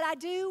 You know what I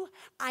do?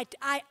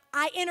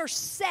 I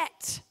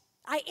intersect.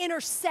 I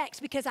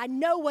intersect because I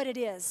know what it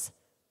is.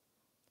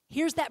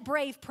 Here's that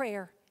brave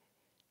prayer.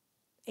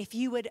 If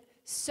you would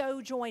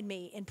so join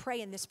me in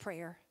praying this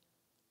prayer.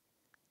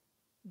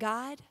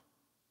 God,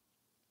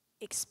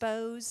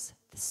 expose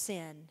the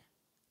sin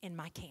in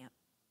my camp.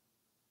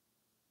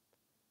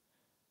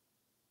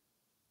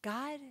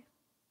 God,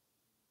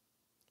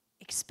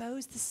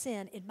 expose the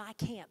sin in my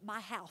camp,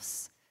 my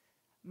house,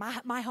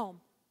 my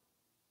home.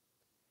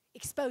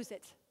 Expose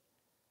it.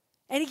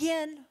 And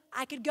again,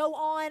 I could go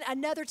on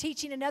another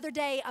teaching another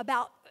day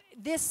about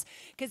this,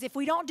 because if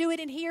we don't do it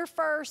in here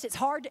first, it's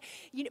hard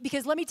to,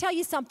 because let me tell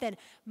you something.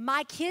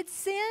 My kids'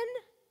 sin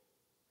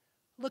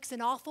looks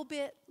an awful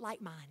bit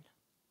like mine.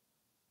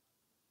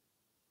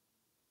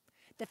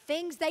 The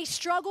things they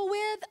struggle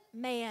with,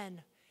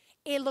 man,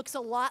 it looks a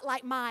lot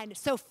like mine.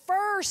 So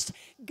first,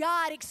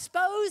 God,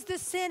 expose the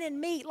sin in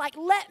me. Like,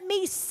 let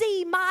me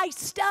see my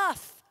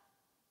stuff.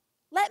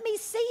 Let me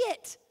see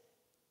it.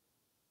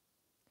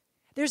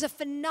 There's a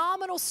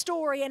phenomenal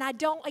story, and I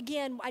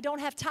don't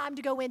have time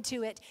to go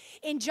into it,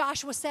 in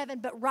Joshua 7,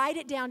 but write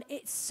it down.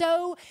 It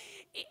so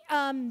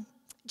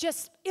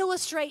just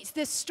illustrates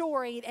this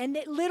story, and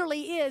it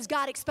literally is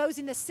God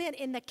exposing the sin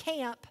in the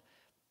camp.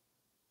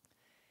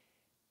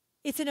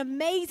 It's an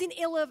amazing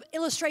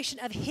illustration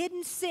of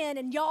hidden sin,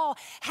 and y'all,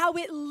 how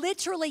it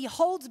literally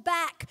holds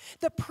back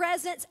the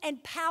presence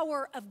and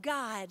power of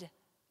God.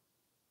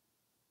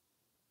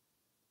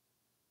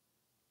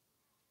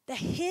 The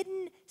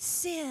hidden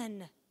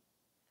sin.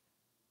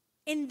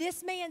 In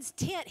this man's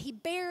tent, he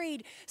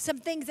buried some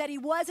things that he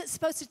wasn't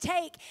supposed to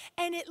take,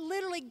 and it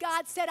literally,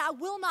 God said, I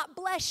will not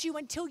bless you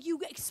until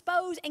you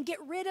expose and get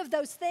rid of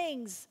those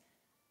things.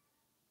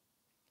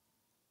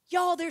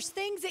 Y'all, there's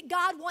things that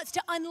God wants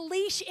to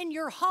unleash in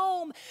your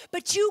home,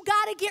 but you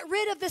got to get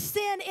rid of the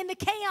sin in the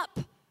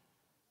camp.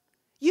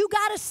 You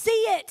got to see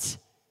it.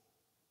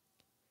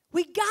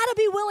 We got to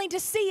be willing to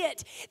see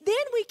it. Then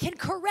we can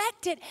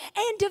correct it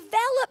and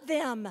develop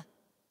them.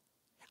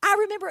 I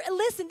remember,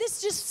 listen, this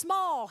is just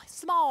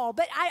small,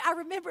 but I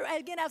remember,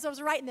 again, as I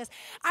was writing this,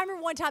 I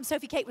remember one time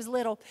Sophie Kate was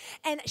little,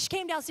 and she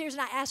came downstairs,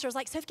 and I asked her, I was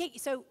like, Sophie Kate,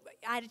 so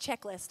I had a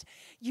checklist.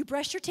 You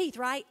brush your teeth,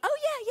 right? Oh,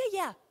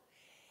 yeah.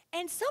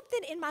 And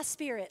something in my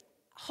spirit,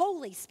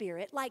 Holy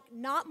Spirit, like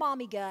not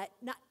mommy gut,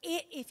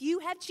 if you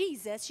have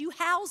Jesus, you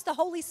house the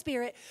Holy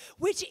Spirit,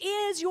 which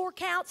is your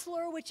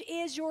counselor, which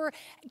is your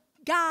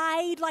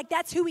guide, like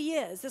that's who he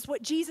is. That's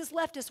what Jesus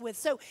left us with.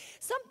 So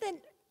something,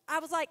 I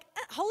was like,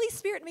 Holy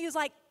Spirit in me was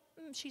like,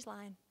 she's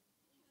lying.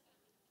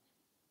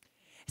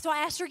 So I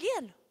asked her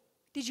again,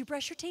 did you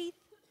brush your teeth?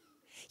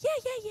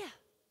 Yeah.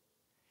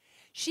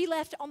 She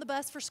left on the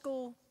bus for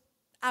school.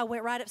 I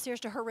went right upstairs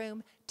to her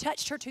room,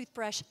 touched her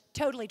toothbrush,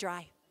 totally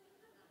dry.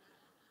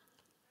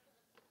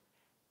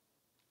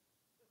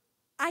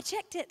 I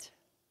checked it.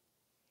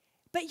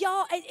 But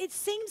y'all, it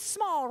seems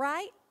small,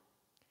 right?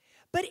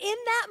 But in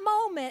that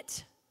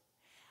moment,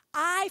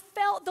 I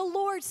felt the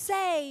Lord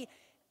say,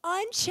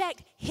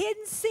 unchecked,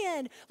 hidden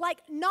sin, like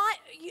not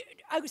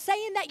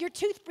saying that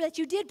that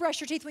you did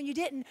brush your teeth when you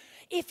didn't.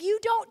 If you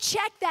don't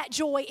check that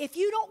joy, if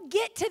you don't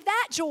get to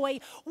that joy,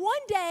 one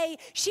day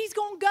she's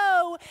gonna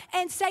go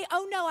and say,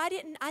 "Oh no, I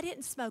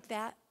didn't smoke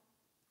that.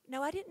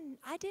 No, I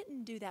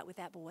didn't do that with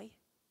that boy."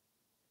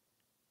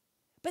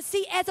 But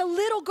see, as a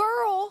little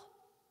girl,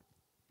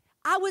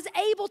 I was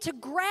able to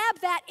grab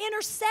that,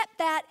 intercept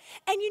that,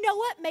 and you know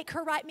what? Make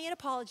her write me an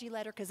apology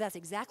letter, because that's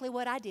exactly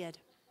what I did.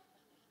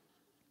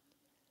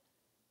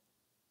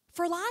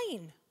 For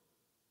lying.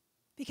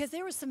 Because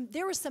there was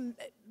some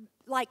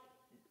like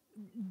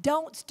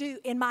don'ts do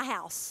in my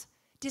house.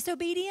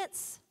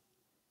 Disobedience,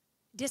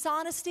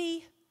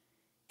 dishonesty,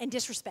 and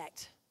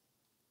disrespect.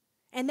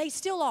 And they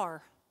still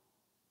are.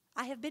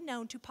 I have been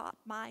known to pop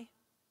my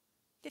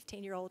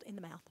 15-year-old in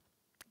the mouth.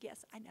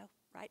 Yes, I know.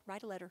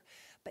 Write a letter.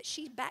 But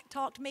she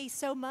back-talked me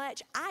so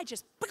much, I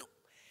just,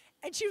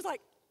 and she was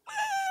like,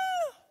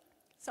 ah!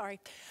 Sorry.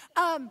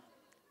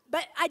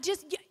 But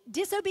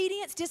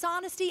disobedience,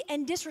 dishonesty,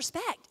 and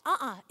disrespect.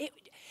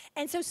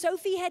 And so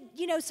Sophie had,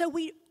 so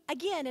we,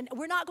 again, and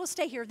we're not going to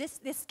stay here. This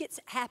gets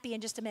happy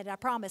in just a minute, I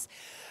promise.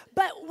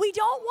 But we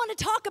don't want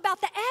to talk about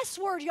the S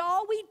word,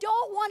 y'all. We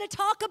don't want to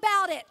talk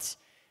about it.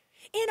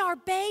 In our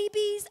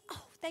babies,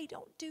 they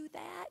don't do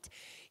that.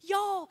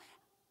 Y'all,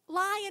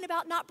 lying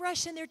about not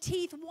brushing their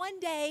teeth one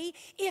day,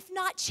 if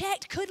not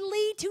checked, could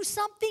lead to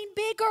something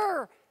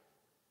bigger.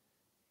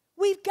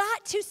 We've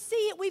got to see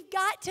it. We've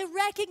got to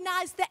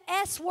recognize the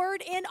S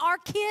word in our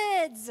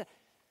kids.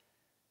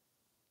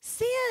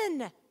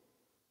 Sin.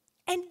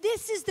 And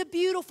this is the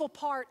beautiful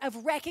part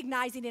of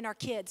recognizing in our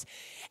kids.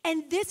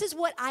 And this is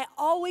what I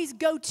always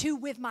go to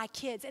with my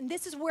kids. And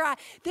this is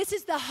this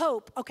is the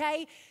hope,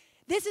 okay?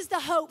 This is the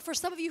hope for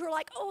some of you who are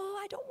like,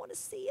 I don't want to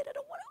see it. I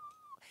don't want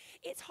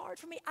to. It's hard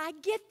for me. I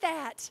get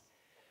that.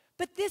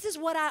 But this is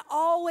what I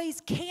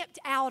always camped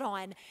out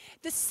on.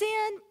 The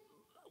sin,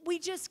 we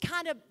just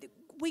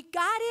we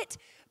got it,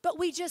 but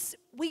we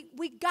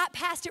got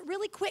past it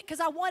really quick because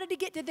I wanted to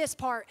get to this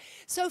part.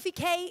 Sophie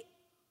K.,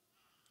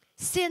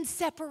 sin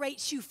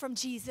separates you from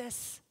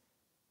Jesus.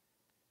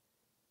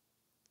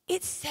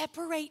 It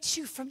separates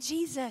you from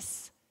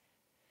Jesus.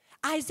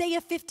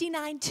 Isaiah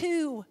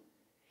 59:2.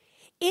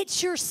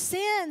 It's your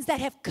sins that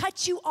have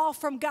cut you off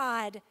from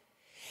God.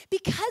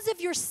 Because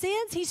of your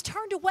sins, he's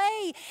turned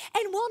away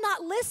and will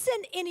not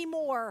listen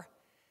anymore.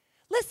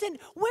 Listen,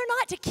 we're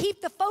not to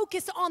keep the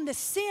focus on the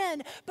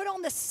sin, but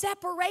on the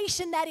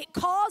separation that it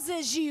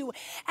causes you.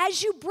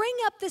 As you bring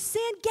up the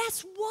sin,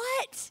 guess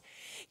what?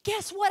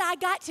 Guess what I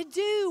got to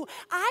do?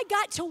 I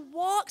got to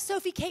walk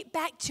Sophie Kate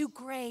back to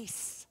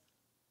grace.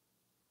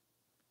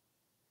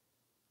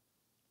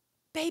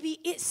 Baby,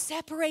 it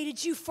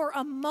separated you for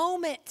a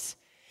moment.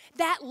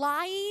 That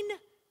lying,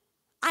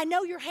 I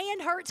know your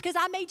hand hurts because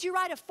I made you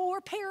write a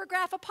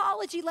 4-paragraph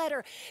apology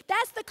letter.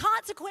 That's the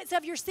consequence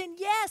of your sin,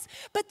 yes.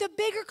 But the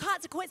bigger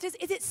consequence is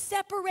it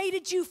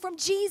separated you from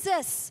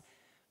Jesus.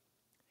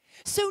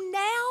 So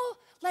now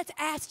let's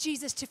ask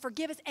Jesus to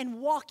forgive us and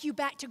walk you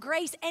back to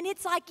grace. And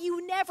it's like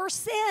you never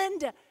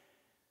sinned.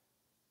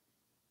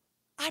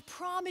 I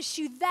promise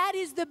you, that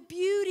is the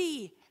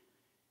beauty.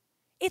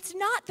 It's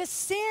not the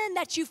sin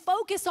that you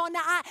focus on.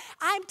 Now,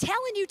 I'm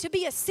telling you to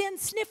be a sin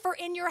sniffer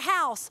in your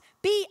house.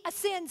 Be a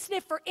sin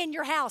sniffer in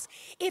your house.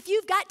 If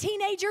you've got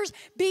teenagers,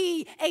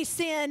 be a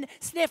sin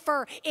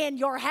sniffer in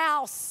your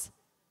house.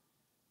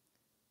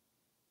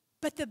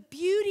 But the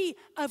beauty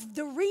of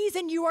the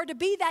reason you are to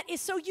be that is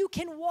so you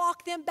can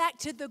walk them back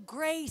to the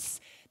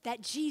grace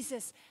that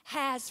Jesus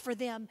has for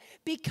them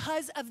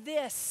because of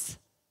this.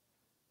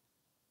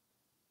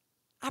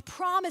 I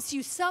promise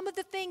you, some of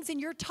the things in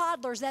your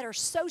toddlers that are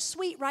so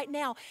sweet right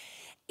now,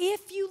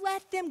 if you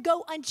let them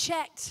go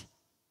unchecked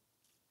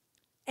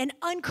and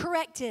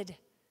uncorrected,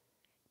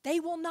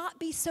 they will not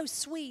be so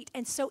sweet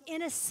and so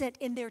innocent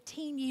in their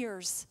teen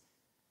years.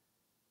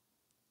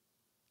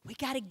 We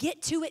got to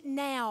get to it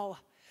now.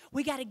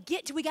 We got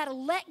to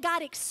let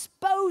God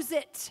expose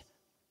it.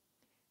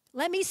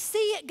 Let me see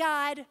it,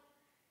 God.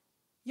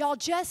 Y'all,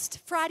 just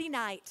Friday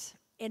night,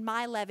 in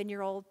my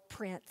 11-year-old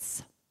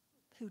Prince,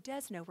 who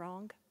does no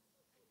wrong.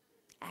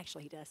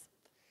 Actually, he does.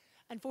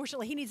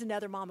 Unfortunately, he needs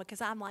another mama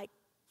because I'm like,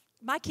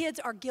 my kids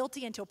are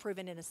guilty until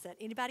proven innocent.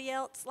 Anybody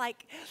else?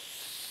 Like,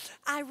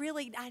 I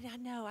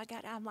know,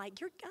 I'm like,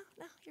 you're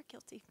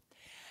guilty.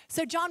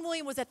 So John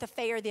William was at the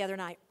fair the other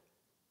night.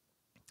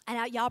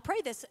 And y'all pray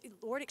this,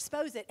 Lord,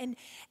 expose it.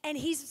 And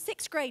he's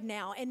 6th grade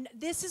now. And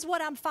this is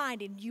what I'm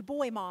finding, you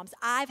boy moms.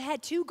 I've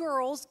had 2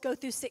 girls go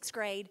through 6th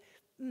grade.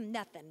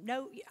 Nothing.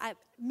 No,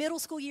 middle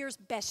school years,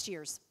 best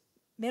years.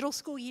 Middle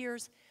school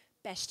years,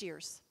 best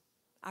years.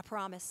 I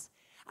promise.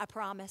 I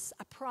promise.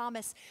 I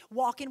promise.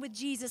 Walking with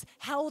Jesus,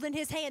 holding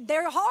his hand.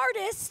 They're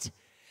hardest,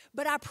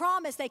 but I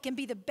promise they can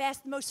be the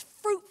best, most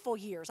fruitful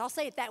years. I'll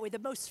say it that way, the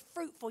most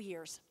fruitful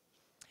years.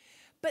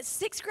 But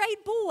 6th grade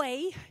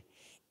boy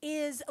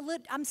is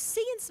I'm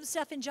seeing some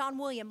stuff in John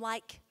William,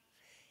 like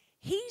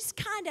he's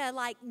kind of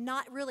like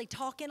not really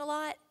talking a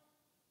lot.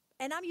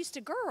 And I'm used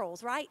to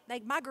girls, right?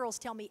 Like my girls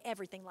tell me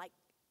everything, like,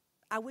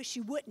 I wish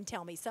you wouldn't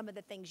tell me some of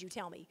the things you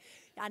tell me.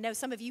 I know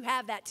some of you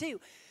have that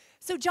too.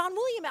 So John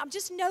William, I'm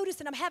just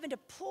noticing I'm having to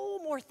pull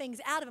more things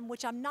out of him,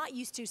 which I'm not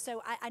used to.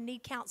 So I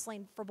need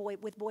counseling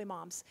with boy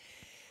moms.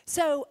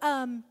 So,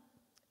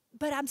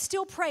 but I'm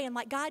still praying,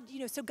 like God,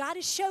 so God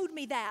has showed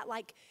me that,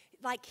 like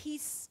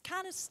he's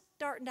kind of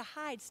starting to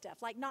hide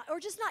stuff, like not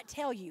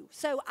tell you.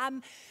 So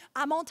I'm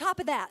on top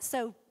of that.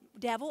 So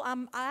devil,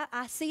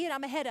 I see it.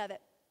 I'm ahead of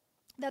it.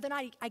 The other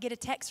night I get a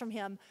text from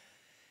him,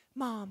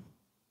 Mom.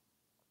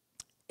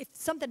 If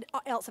something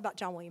else about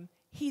John William,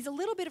 he's a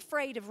little bit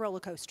afraid of roller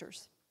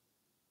coasters.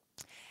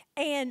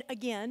 And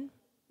again,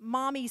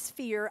 mommy's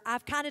fear,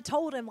 I've kind of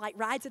told him like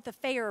rides at the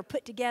fair are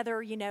put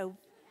together,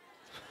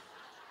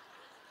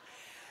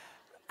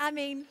 I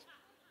mean,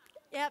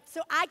 yep,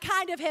 so I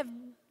kind of have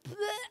put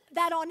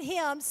that on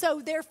him.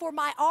 So therefore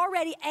my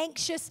already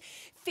anxious,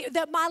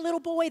 my little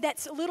boy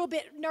that's a little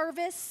bit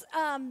nervous,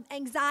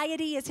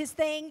 anxiety is his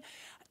thing.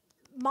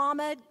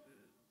 Mama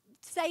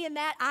saying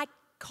that,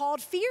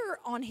 called fear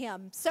on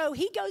him. So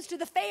he goes to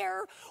the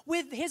fair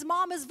with his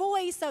mama's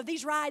voice. So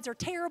these rides are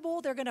terrible.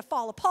 They're going to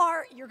fall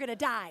apart. You're going to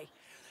die.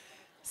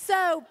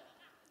 So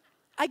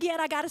again,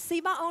 I got to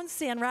see my own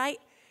sin, right?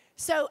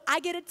 So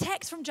I get a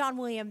text from John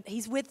William.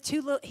 He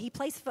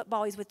plays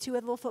football. He's with two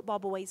other little football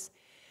boys.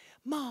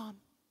 Mom,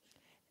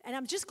 and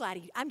I'm just glad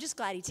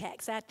he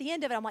texts. At the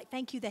end of it, I'm like,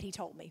 thank you that he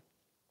told me.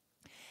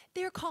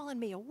 They're calling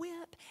me a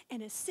wimp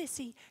and a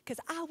sissy because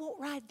I won't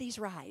ride these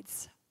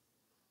rides.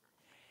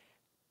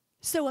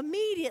 So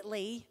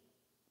immediately,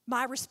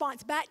 my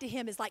response back to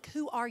him is like,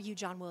 who are you,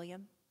 John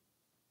William?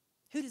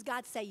 Who does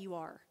God say you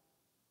are?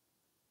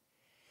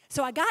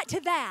 So I got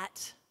to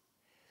that,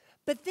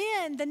 but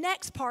then the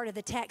next part of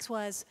the text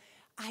was,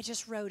 I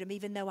just wrote him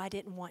even though I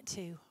didn't want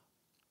to.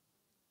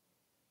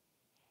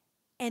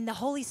 And the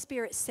Holy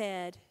Spirit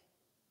said,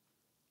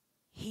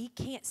 he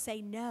can't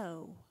say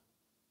no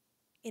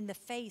in the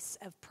face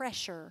of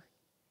pressure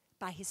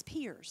by his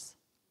peers.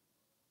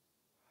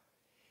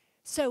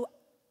 So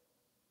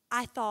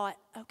I thought,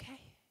 okay,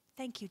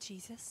 thank you,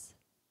 Jesus.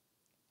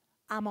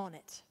 I'm on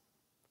it.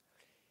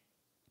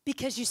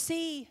 Because you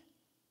see,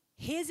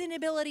 his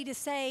inability to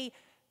say,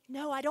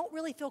 no, I don't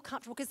really feel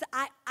comfortable, because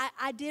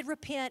I did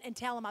repent and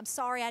tell him, I'm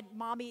sorry,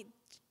 Mommy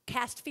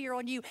cast fear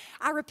on you.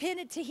 I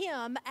repented to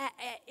him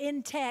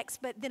in text,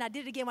 but then I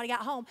did it again when I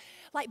got home.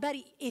 Like,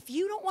 buddy, if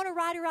you don't want to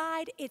ride a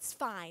ride, it's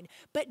fine.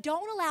 But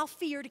don't allow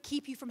fear to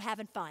keep you from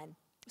having fun.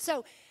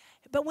 So,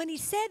 but when he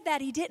said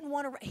that, he didn't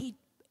want to,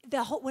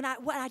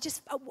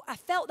 I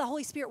felt the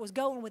Holy Spirit was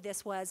going with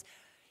this was,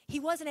 he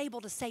wasn't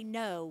able to say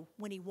no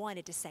when he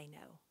wanted to say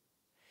no.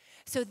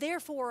 So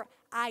therefore,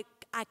 I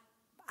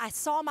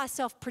saw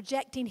myself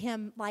projecting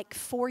him like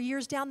 4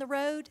 years down the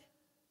road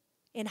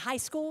in high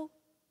school.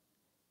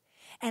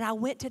 And I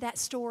went to that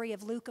story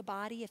of Luke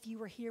Abadi. If you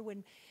were here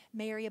when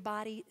Mary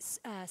Abadi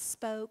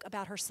spoke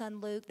about her son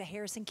Luke, the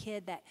Harrison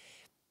kid that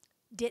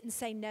didn't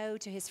say no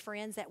to his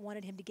friends that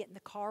wanted him to get in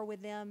the car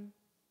with them.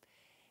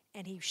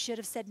 And he should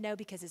have said no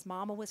because his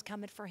mama was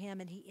coming for him,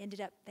 and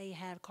they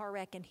had a car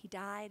wreck and he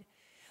died.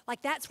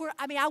 Like, that's where,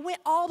 I went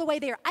all the way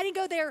there. I didn't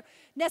go there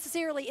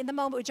necessarily in the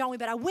moment with John Wayne,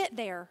 but I went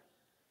there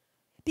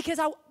because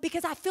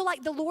I feel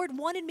like the Lord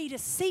wanted me to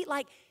see,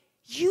 like,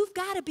 you've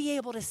got to be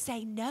able to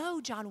say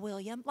no, John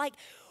William. Like,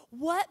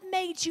 what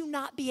made you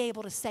not be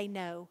able to say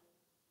no?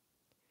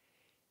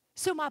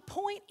 So my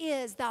point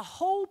is, the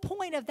whole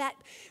point of that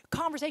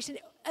conversation,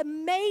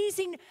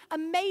 amazing,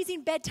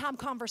 amazing bedtime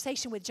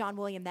conversation with John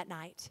William that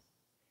night.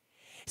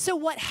 So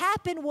what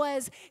happened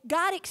was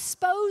God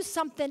exposed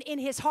something in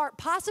his heart,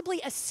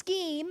 possibly a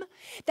scheme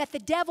that the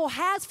devil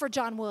has for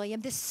John William,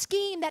 this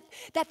scheme that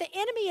the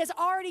enemy has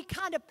already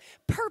kind of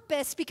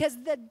purposed,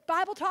 because the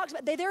Bible talks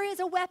about there is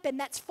a weapon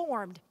that's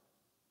formed,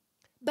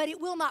 but it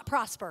will not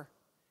prosper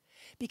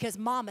because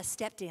Mama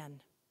stepped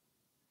in.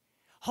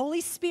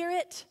 Holy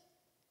Spirit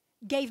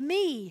gave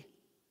me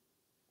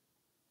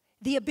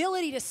the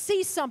ability to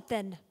see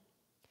something,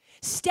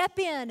 step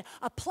in,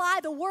 apply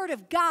the Word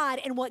of God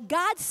and what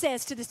God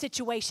says to the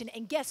situation,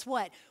 and guess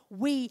what?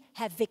 We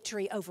have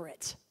victory over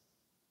it.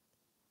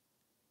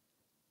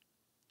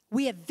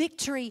 We have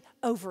victory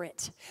over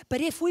it.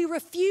 But if we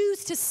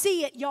refuse to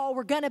see it, y'all,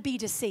 we're going to be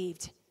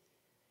deceived.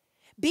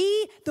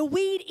 Be the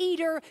weed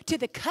eater to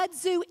the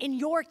kudzu in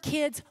your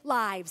kids'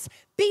 lives.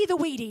 Be the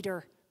weed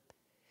eater.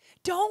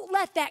 Don't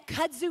let that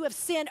kudzu of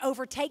sin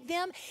overtake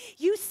them.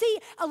 You see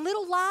a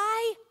little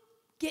lie,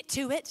 get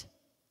to it.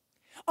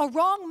 A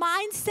wrong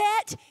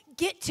mindset,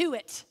 get to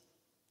it.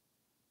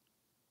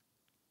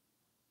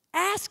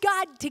 Ask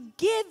God to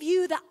give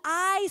you the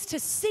eyes to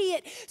see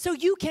it so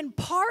you can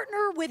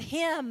partner with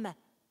Him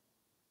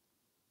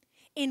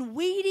in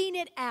weeding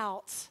it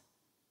out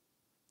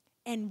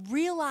and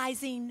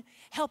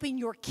helping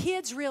your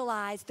kids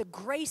realize the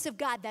grace of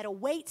God that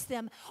awaits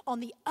them on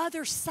the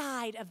other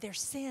side of their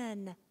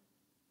sin.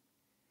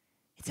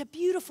 It's a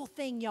beautiful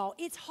thing, y'all.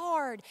 It's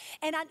hard.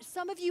 And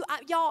some of you,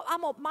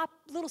 my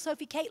little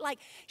Sophie Kate, like,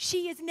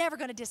 she is never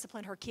going to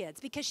discipline her kids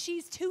because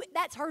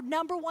that's her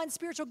number one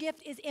spiritual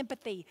gift is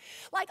empathy.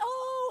 Like,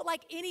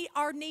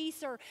 our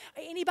niece or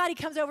anybody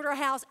comes over to her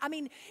house,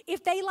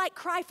 if they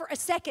cry for a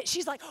second,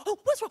 she's like, oh,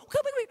 what's wrong?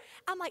 Come here.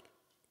 I'm like,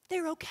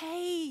 they're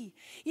okay.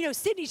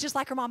 Sydney's just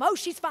like her mom. Oh,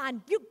 she's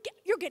fine.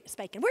 You're getting a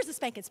spanking. Where's the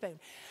spanking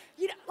spoon?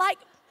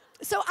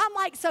 So I'm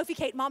like, Sophie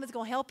Kate, Mama's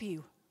going to help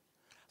you.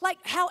 Like,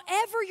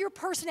 however your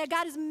personality,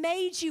 God has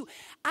made you,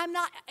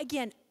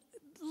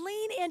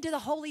 lean into the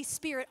Holy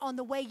Spirit on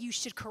the way you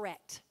should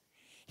correct.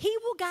 He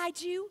will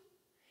guide you.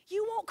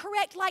 You won't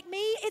correct like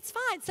me. It's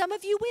fine. Some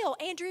of you will.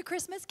 Andrea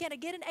Christmas, can I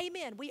get an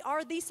amen? We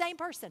are the same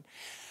person.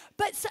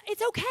 But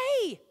it's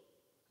okay.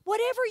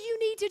 Whatever you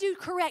need to do,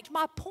 correct.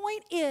 My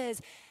point is,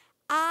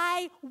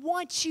 I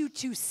want you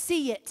to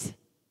see it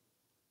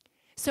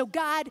so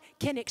God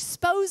can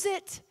expose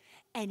it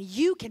and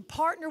you can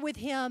partner with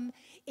Him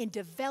in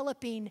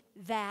developing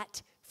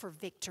that for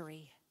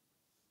victory.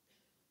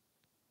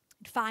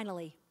 And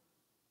finally,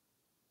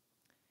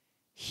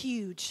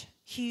 huge,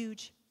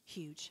 huge,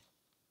 huge.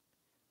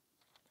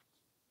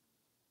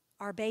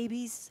 Our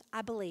babies,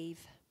 I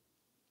believe,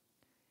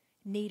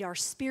 need our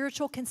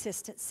spiritual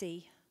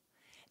consistency.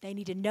 They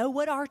need to know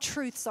what our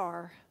truths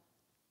are.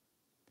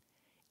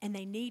 And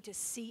they need to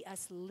see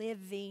us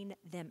living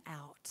them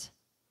out.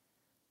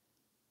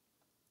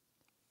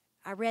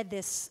 I read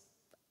this.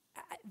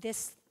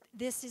 This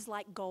is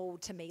like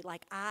gold to me.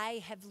 Like,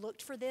 I have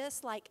looked for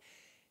this. Like,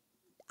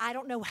 I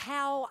don't know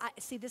how.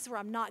 See, this is where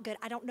I'm not good.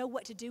 I don't know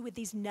what to do with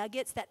these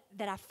nuggets that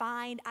I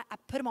find. I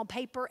put them on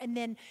paper, and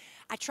then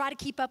I try to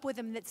keep up with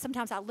them. That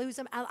sometimes I lose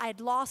them. I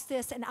had lost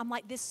this, and I'm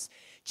like, this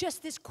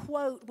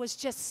quote was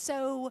just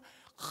so,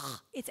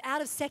 it's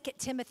out of 2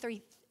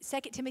 Timothy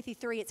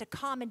 3. It's a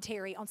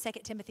commentary on 2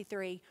 Timothy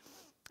 3.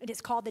 And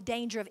it's called The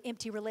Danger of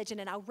Empty Religion.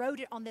 And I wrote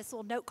it on this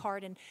little note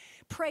card, and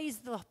praise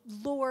the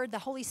Lord, the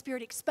Holy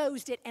Spirit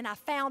exposed it, and I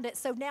found it.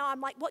 So now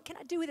I'm like, what can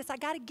I do with this? I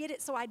got to get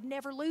it so I'd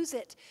never lose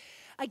it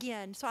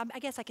again. So I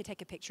guess I could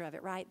take a picture of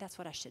it, right? That's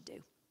what I should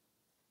do.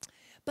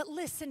 But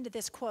listen to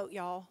this quote,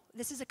 y'all.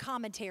 This is a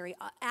commentary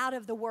out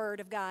of the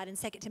Word of God in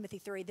 2 Timothy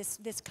 3.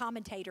 This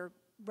commentator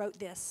wrote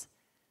this.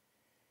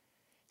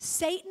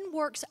 Satan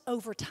works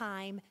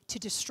overtime to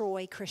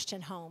destroy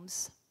Christian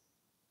homes.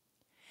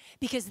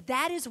 Because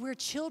that is where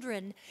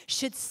children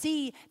should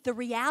see the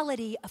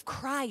reality of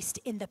Christ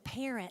in the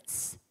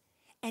parents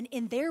and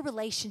in their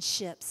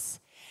relationships,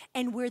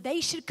 and where they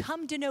should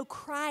come to know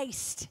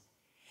Christ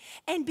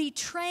and be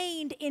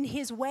trained in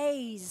his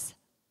ways.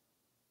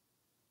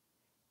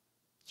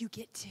 You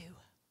get to.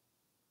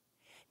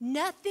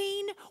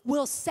 Nothing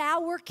will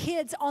sour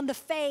kids on the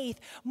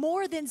faith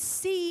more than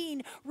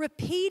seeing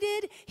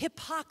repeated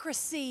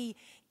hypocrisy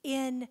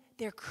in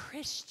their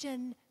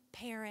Christian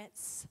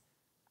parents.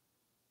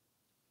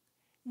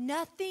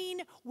 Nothing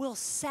will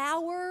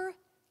sour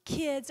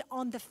kids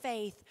on the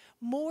faith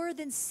more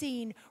than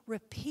seeing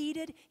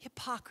repeated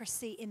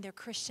hypocrisy in their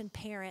Christian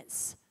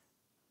parents.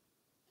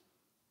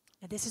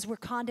 Now, this is where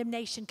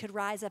condemnation could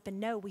rise up, and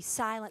no, we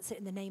silence it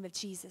in the name of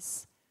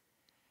Jesus.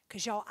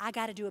 Because, y'all, I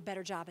got to do a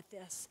better job at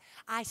this.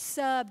 I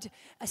subbed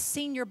a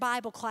senior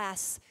Bible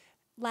class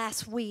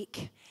last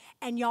week,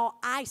 and, y'all,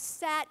 I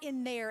sat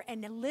in there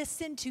and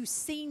listened to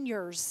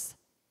seniors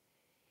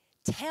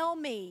tell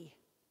me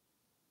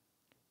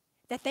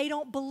that they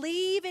don't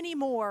believe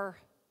anymore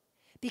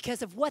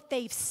because of what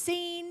they've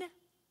seen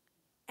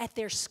at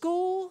their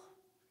school,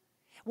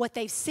 what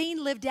they've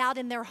seen lived out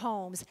in their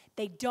homes.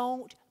 They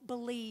don't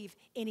believe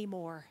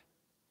anymore.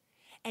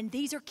 And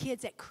these are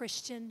kids at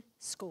Christian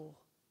school.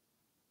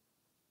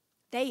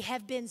 They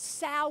have been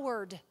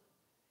soured.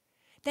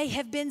 They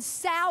have been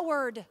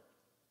soured.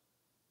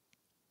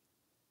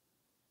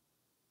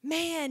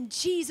 Man,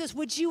 Jesus,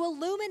 would you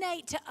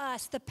illuminate to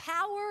us the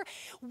power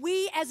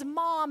we as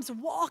moms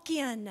walk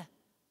in?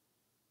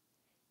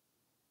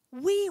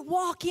 We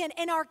walk in,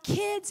 and our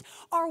kids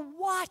are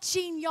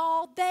watching,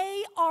 y'all.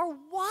 They are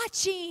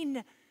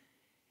watching.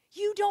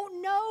 You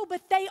don't know,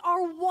 but they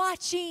are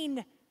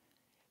watching.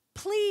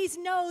 Please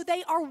know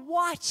they are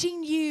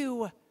watching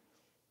you.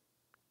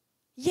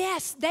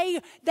 Yes,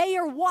 they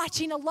are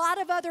watching a lot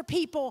of other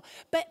people,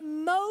 but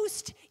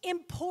most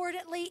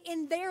importantly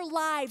in their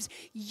lives,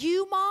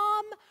 you,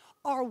 Mom,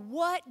 are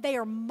what they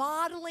are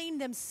modeling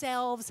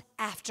themselves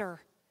after.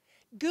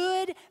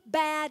 Good,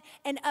 bad,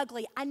 and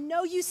ugly. I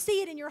know you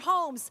see it in your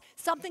homes.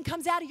 Something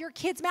comes out of your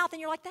kid's mouth and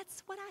you're like,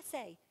 that's what I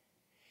say.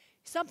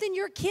 Something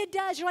your kid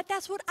does, you're like,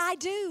 that's what I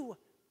do.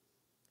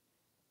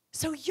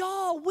 So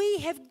y'all, we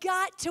have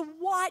got to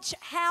watch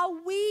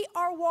how we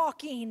are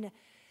walking.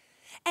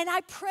 And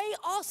I pray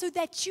also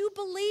that you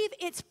believe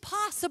it's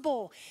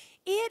possible.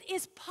 It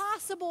is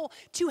possible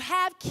to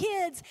have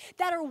kids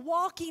that are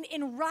walking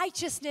in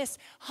righteousness,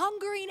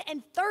 hungering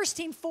and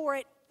thirsting for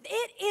it.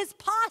 It is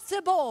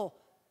possible.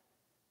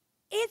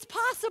 It's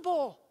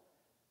possible.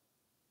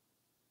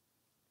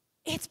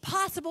 It's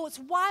possible. It's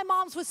why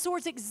Moms with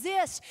Swords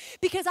exist,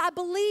 because I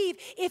believe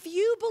if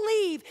you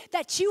believe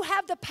that you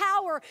have the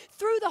power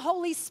through the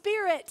Holy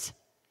Spirit,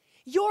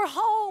 your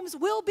homes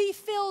will be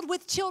filled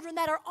with children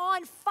that are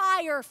on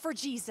fire for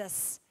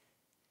Jesus.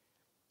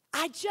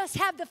 I just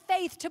have the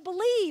faith to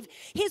believe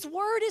His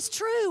word is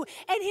true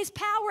and His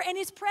power and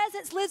His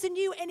presence lives in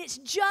you, and it's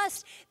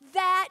just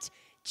that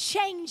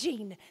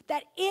changing,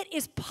 that it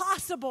is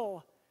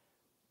possible.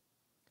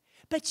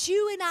 But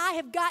you and I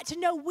have got to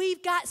know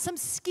we've got some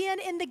skin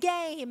in the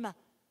game.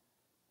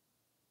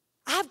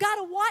 I've got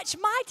to watch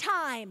my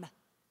time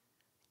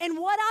and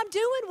what I'm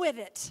doing with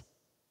it.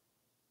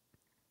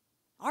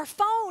 Our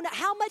phone,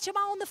 how much am I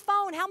on the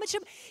phone? How much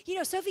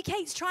Sophie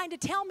Kate's trying to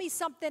tell me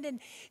something, and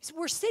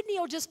where Sydney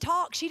will just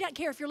talk. She doesn't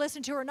care if you're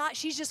listening to her or not.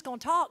 She's just going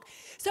to talk.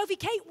 Sophie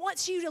Kate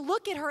wants you to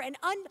look at her and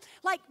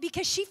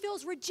because she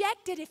feels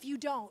rejected if you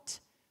don't.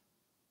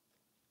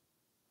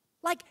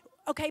 Like,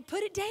 okay,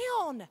 put it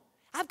down.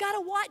 I've got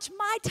to watch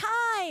my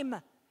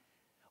time.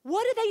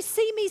 What do they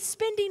see me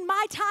spending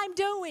my time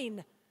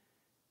doing?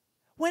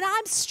 When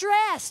I'm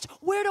stressed,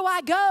 where do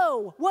I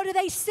go? What do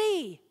they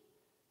see?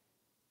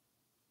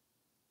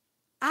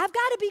 I've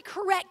got to be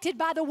corrected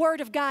by the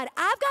Word of God.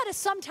 I've got to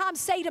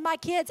sometimes say to my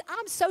kids,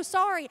 I'm so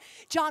sorry,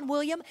 John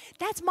William,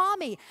 that's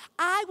Mommy.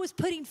 I was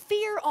putting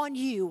fear on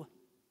you.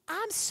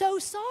 I'm so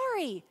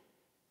sorry.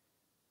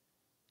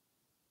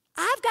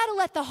 I've got to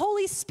let the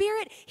Holy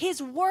Spirit,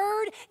 His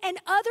Word, and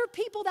other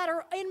people that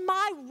are in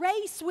my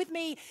race with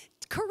me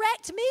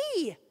correct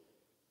me.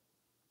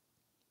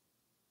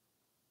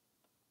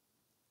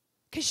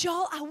 Because,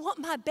 y'all, I want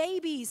my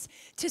babies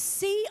to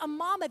see a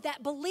mama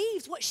that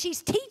believes what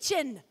she's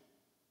teaching.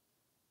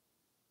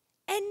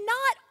 And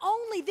not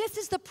only, this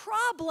is the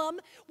problem,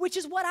 which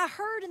is what I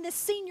heard in this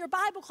senior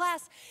Bible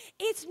class,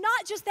 it's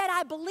not just that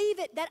I believe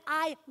it, that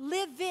I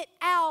live it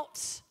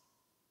out.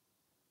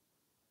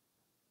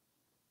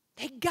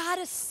 They got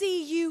to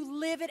see you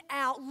live it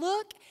out.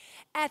 Look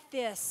at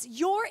this.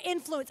 Your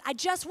influence. I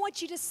just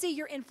want you to see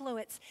your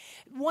influence.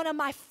 One of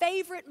my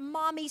favorite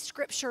mommy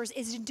scriptures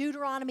is in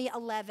Deuteronomy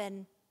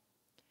 11.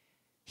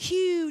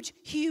 Huge,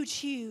 huge,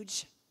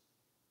 huge.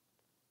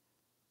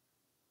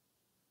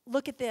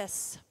 Look at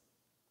this.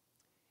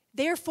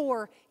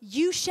 Therefore,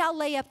 you shall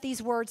lay up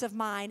these words of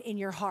mine in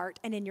your heart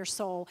and in your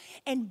soul,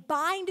 and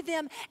bind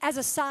them as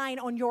a sign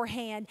on your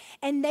hand,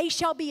 and they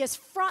shall be as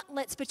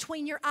frontlets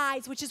between your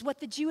eyes, which is what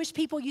the Jewish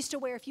people used to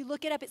wear. If you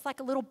look it up, it's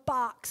like a little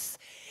box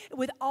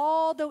with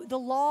all the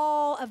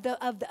law of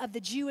the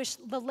Jewish,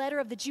 the letter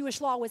of the Jewish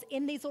law was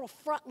in these little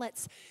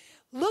frontlets.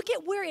 Look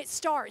at where it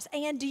starts.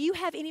 And do you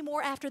have any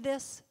more after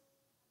this?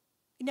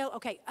 No?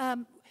 Okay.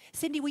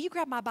 Cindy, will you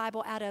grab my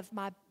Bible out of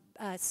my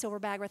silver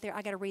bag right there?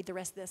 I got to read the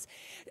rest of this.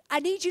 I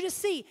need you to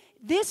see,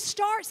 this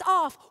starts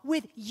off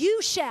with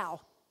you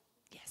shall.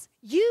 Yes,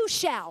 you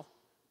shall.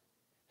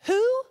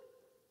 Who?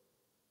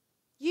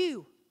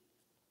 You.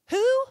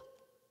 Who?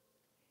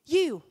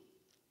 You.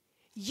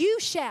 You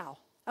shall.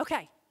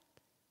 Okay.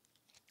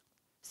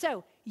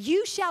 So,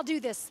 you shall do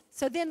this.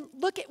 So then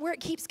look at where it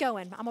keeps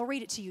going. I'm going to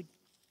read it to you.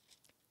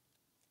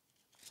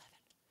 11,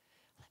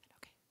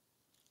 okay.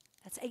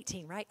 That's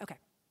 18, right? Okay.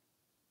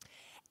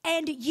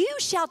 And you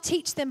shall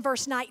teach them,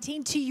 verse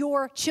 19, to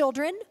your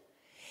children,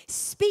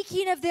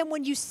 speaking of them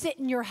when you sit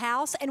in your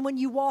house and when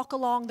you walk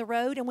along the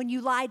road and when you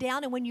lie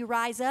down and when you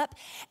rise up.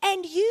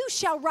 And you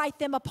shall write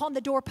them upon the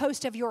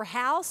doorpost of your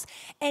house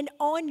and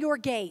on your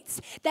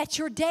gates, that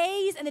your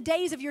days and the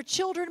days of your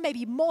children may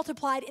be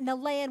multiplied in the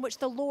land which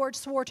the Lord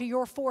swore to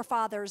your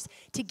forefathers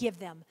to give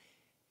them.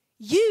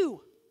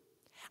 You.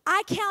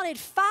 I counted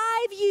 5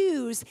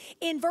 yous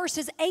in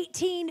verses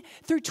 18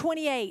 through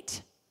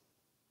 28.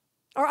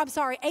 Or I'm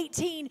sorry,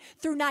 18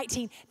 through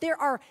 19. There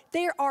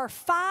are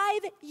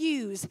 5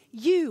 yous.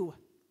 You.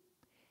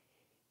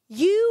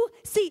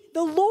 See,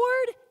 the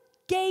Lord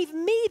gave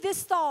me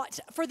this thought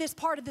for this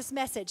part of this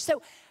message.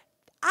 So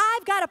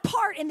I've got a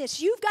part in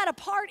this. You've got a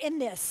part in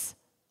this.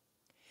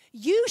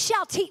 You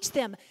shall teach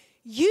them.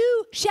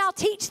 You shall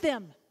teach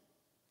them.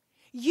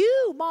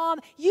 You,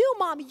 mom,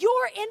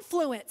 your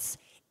influence.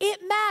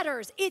 It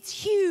matters. It's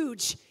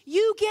huge.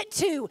 You get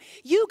to.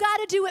 You got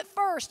to do it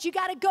first. You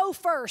got to go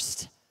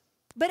first.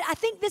 But I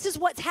think this is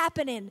what's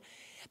happening.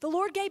 The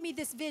Lord gave me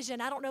this vision.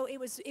 I don't know, it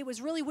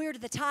was really weird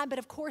at the time, but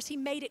of course He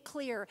made it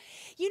clear.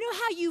 You know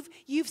how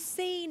you've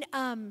seen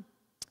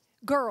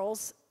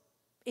girls,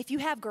 if you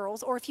have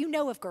girls, or if you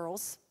know of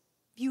girls,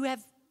 you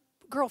have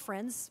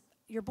girlfriends,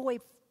 your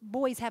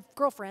boys have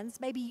girlfriends.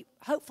 Maybe,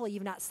 hopefully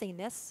you've not seen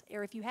this,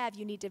 or if you have,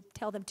 you need to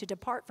tell them to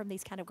depart from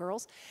these kind of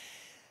girls.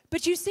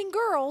 But you've seen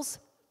girls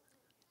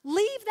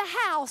leave the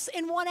house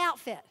in one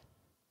outfit.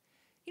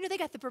 You know, they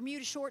got the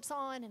Bermuda shorts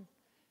on and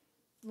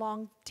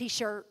long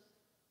t-shirt.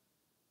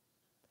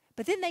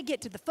 But then they get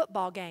to the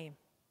football game.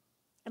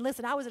 And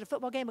listen, I was at a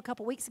football game a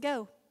couple weeks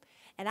ago,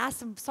 and I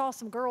saw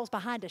some girls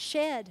behind a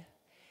shed.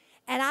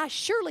 And I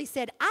surely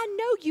said, I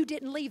know you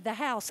didn't leave the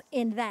house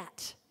in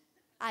that.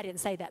 I didn't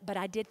say that, but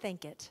I did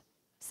think it.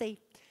 See,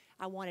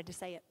 I wanted to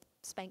say it.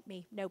 Spank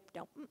me. Nope,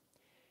 don't.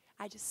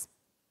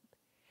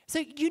 So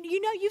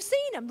you know, you've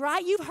seen them,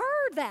 right? You've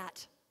heard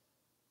that.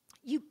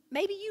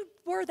 Maybe you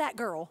were that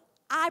girl.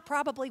 I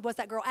probably was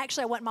that girl.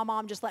 Actually, I wasn't. My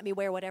mom just let me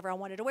wear whatever I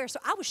wanted to wear. So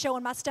I was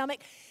showing my stomach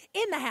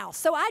in the house.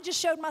 So I just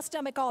showed my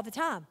stomach all the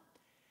time.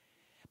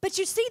 But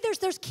you see,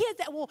 there's kids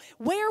that will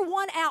wear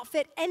one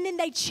outfit and then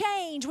they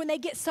change when they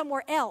get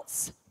somewhere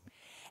else.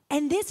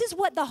 And this is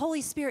what the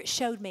Holy Spirit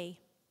showed me.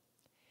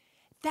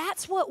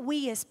 That's what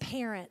we as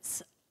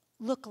parents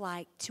look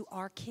like to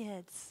our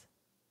kids.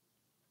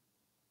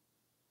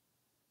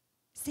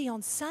 See,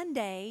 on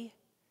Sunday,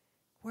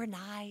 we're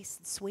nice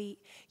and sweet.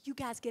 You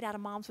guys get out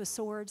of moms with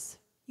swords.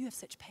 You have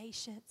such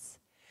patience.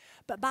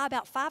 But by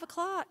about 5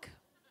 o'clock,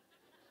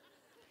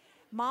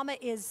 Mama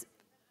is,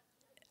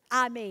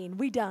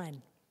 we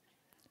done.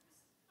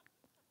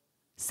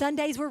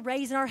 Sundays, we're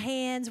raising our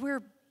hands.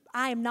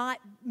 I am not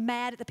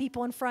mad at the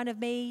people in front of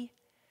me.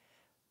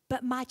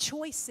 But my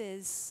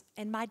choices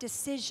and my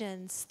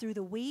decisions through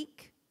the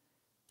week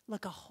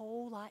look a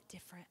whole lot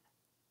different.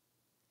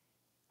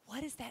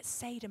 What does that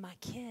say to my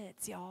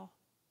kids, y'all?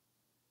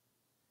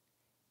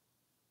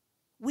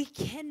 We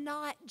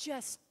cannot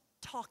just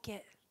talk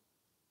it.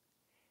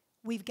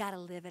 We've got to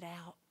live it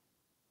out.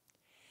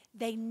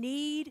 They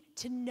need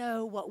to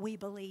know what we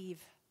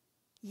believe,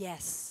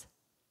 yes.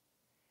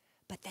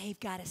 But they've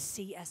got to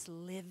see us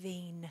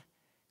living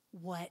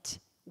what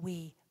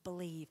we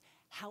believe.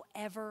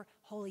 However,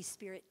 Holy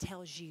Spirit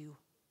tells you,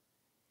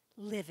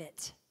 live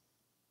it.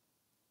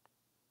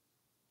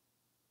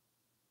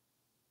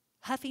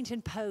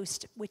 Huffington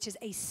Post, which is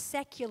a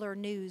secular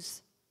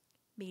news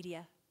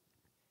media,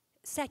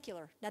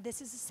 secular. Now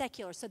this is a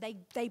secular, so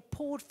they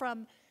pulled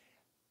from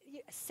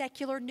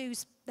secular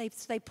news.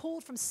 They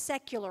pulled from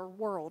secular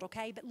world,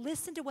 okay? But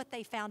listen to what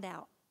they found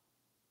out.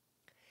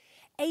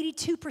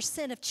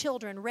 82% of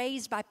children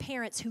raised by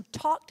parents who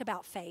talked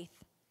about faith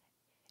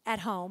at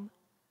home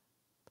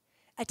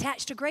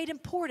attached a great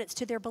importance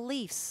to their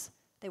beliefs.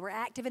 They were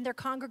active in their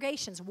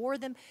congregations, were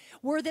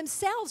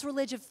themselves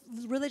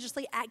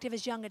religiously active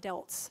as young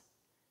adults.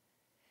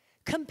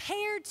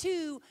 Compared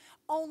to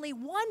only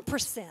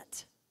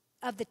 1%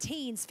 of the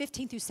teens,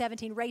 15 through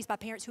 17, raised by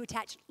parents who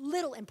attached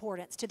little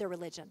importance to their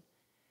religion,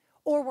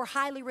 or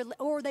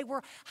they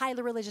were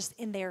highly religious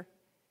in their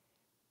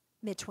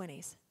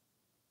mid-20s.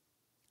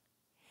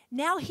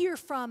 Now hear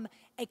from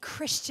a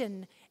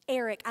Christian,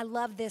 Eric. I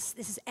love this.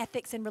 This is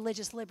Ethics and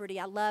Religious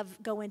Liberty. I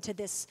love going to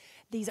this.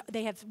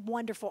 They have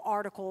wonderful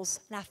articles,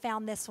 and I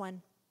found this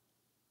one.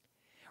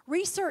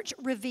 Research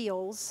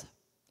reveals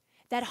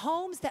that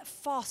homes that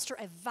foster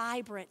a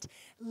vibrant,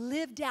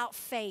 lived-out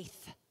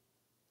faith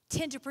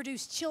tend to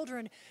produce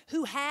children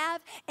who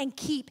have and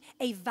keep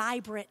a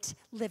vibrant,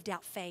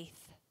 lived-out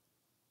faith.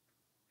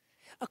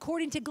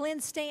 According to Glenn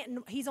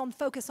Stanton, he's on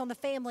Focus on the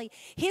Family,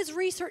 his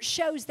research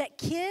shows that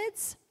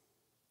kids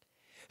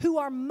who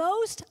are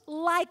most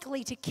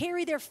likely to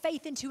carry their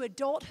faith into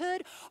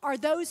adulthood are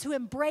those who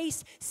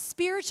embrace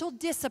spiritual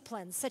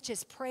disciplines such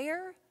as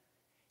prayer,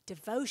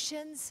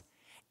 devotions,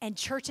 and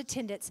church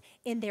attendance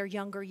in their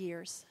younger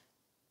years.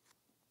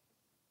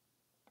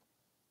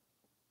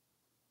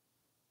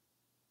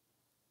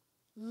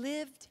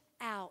 Lived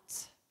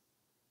out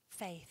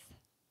faith.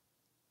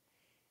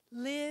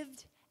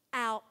 Lived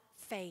out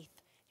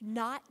faith,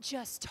 not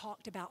just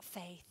talked about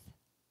faith.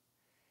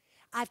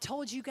 I've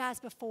told you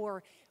guys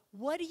before,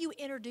 what do you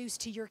introduce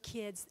to your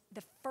kids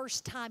the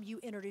first time you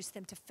introduce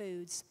them to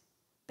foods?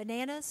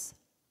 Bananas?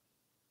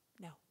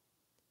 No.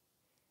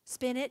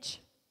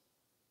 Spinach?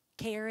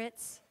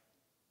 Carrots?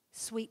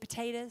 Sweet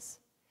potatoes?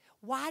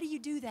 Why do you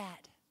do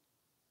that?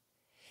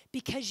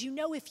 Because you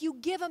know if you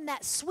give them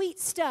that sweet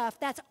stuff,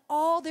 that's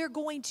all they're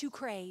going to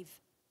crave.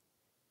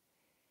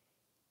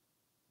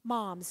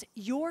 Moms,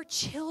 your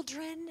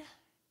children,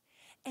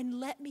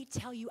 and let me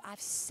tell you, I've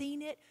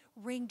seen it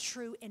ring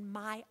true in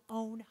my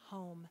own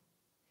home.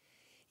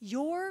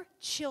 Your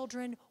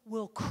children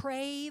will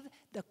crave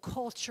the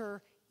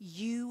culture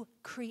you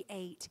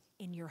create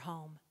in your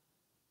home.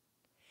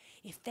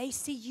 If they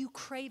see you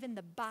craving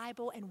the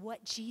Bible and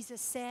what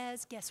Jesus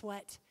says, guess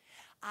what?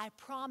 I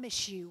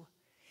promise you,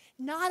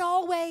 not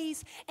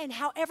always, and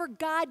however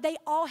God's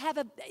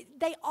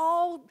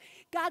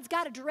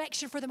got a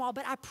direction for them all,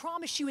 but I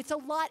promise you it's a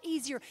lot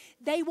easier.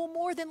 They will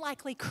more than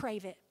likely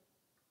crave it.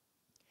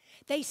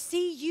 They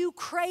see you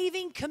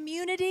craving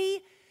community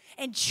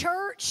and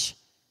church.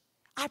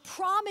 I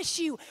promise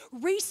you,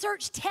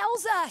 research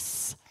tells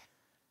us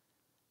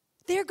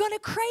they're going to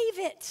crave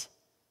it.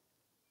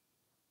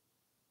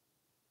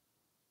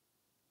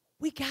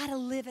 We got to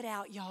live it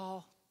out,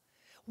 y'all.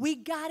 We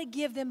got to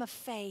give them a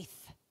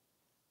faith,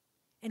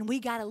 and we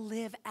got to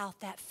live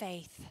out that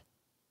faith.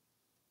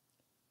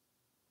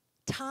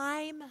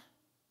 Time,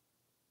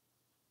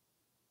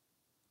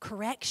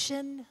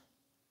 correction,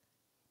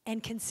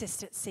 and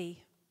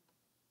consistency.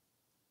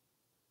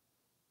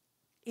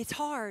 It's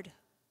hard.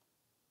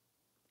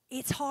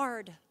 It's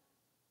hard.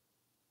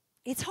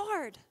 It's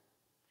hard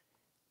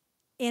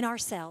in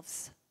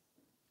ourselves.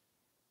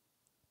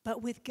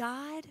 But with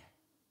God,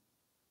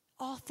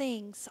 all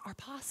things are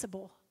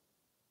possible.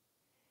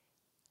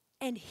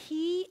 And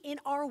He, in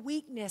our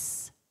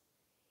weakness,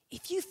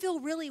 if you feel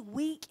really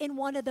weak in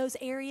one of those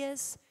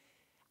areas,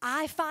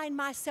 I find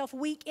myself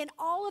weak in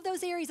all of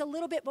those areas a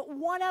little bit, but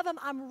one of them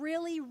I'm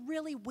really,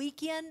 really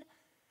weak in.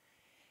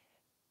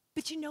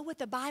 But you know what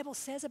the Bible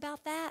says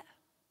about that?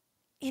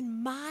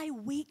 In my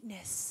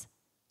weakness,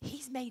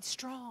 He's made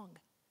strong.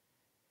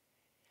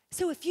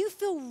 So if you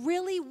feel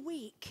really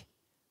weak,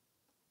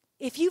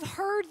 if you've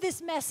heard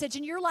this message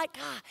and you're like,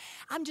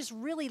 I'm just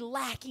really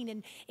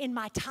lacking in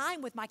my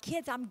time with my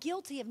kids. I'm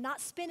guilty of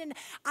not spending,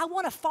 I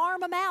want to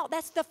farm them out.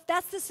 That's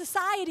the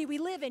society we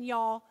live in,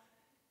 y'all.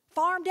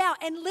 Farmed out.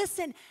 And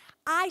listen,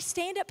 I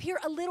stand up here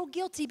a little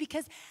guilty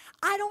because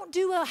I don't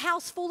do a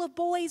house full of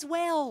boys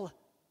well.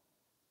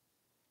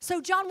 So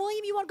John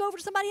William, you want to go over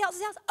to somebody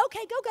else's house?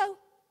 Okay, go.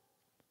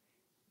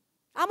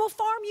 I'm going to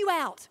farm you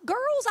out.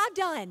 Girls, I've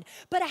done.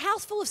 But a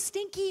house full of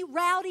stinky,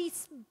 rowdy,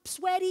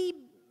 sweaty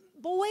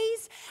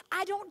boys,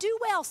 I don't do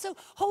well. So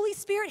Holy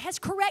Spirit has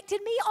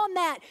corrected me on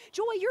that.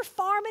 Joy, you're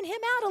farming him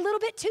out a little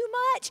bit too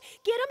much.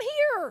 Get him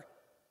here.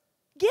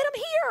 Get him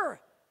here.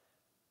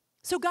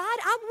 So God,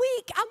 I'm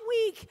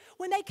weak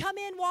when they come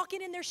in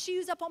walking in their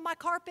shoes up on my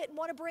carpet and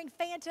want to bring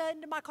Fanta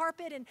into my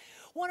carpet and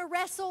want to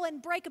wrestle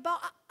and break a ball.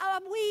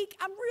 I'm weak.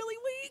 I'm really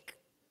weak.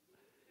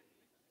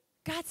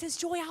 God says,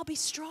 Joy, I'll be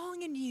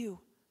strong in you.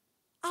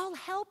 I'll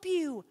help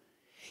you.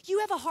 You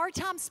have a hard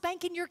time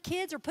spanking your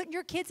kids or putting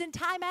your kids in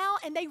timeout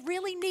and they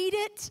really need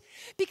it?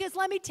 Because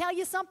let me tell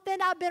you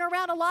something, I've been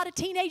around a lot of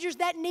teenagers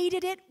that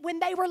needed it when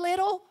they were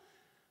little.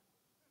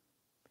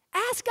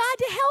 Ask God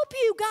to help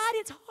you. God,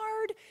 it's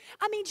hard.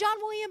 I mean, John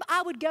William,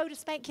 I would go to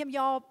spank him,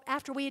 y'all,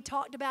 after we had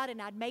talked about it,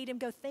 and I'd made him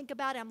go think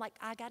about it. I'm like,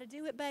 I got to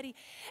do it, buddy.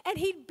 And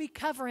he'd be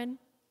covering,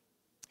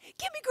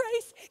 give me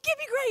grace, give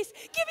me grace,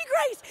 give me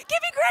grace, give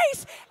me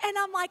grace. And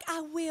I'm like,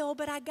 I will,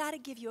 but I got to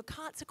give you a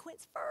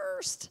consequence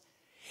first.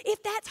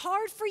 If that's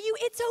hard for you,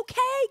 it's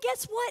okay.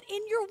 Guess what?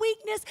 In your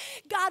weakness,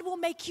 God will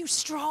make you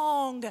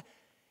strong.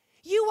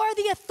 You are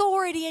the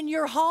authority in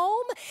your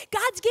home.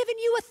 God's given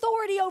you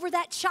authority over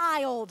that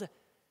child.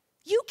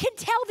 You can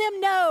tell them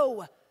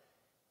no.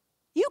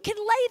 You can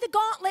lay the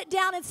gauntlet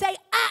down and say,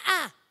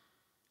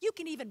 You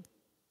can even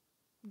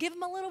give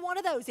them a little one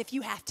of those if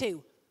you have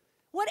to.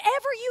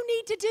 Whatever you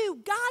need to do,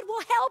 God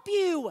will help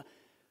you.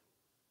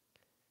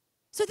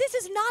 So this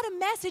is not a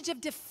message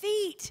of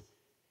defeat.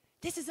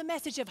 This is a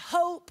message of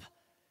hope.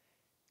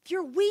 If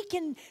you're weak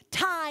in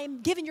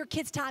time, giving your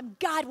kids time,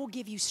 God will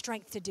give you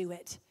strength to do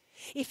it.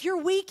 If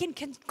you're weak in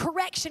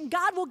correction,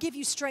 God will give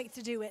you strength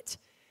to do it.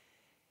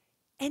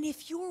 And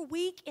if you're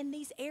weak in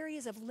these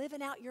areas of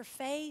living out your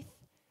faith,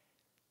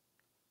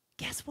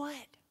 guess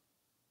what?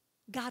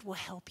 God will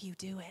help you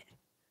do it.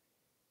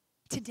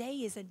 Today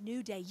is a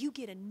new day. You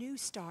get a new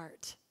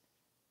start.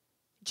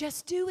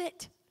 Just do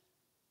it.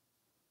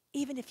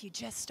 Even if you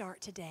just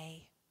start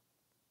today.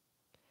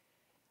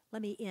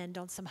 Let me end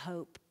on some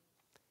hope.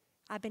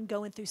 I've been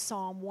going through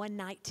Psalm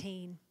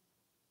 119.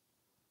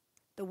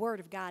 The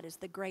Word of God is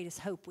the greatest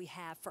hope we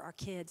have for our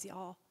kids,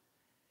 y'all.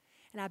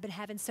 And I've been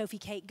having Sophie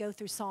Kate go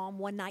through Psalm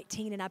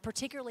 119, and I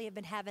particularly have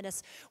been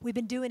we've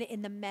been doing it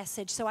in the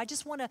Message. So I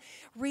just want to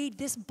read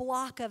this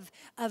block of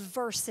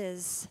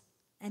verses,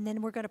 and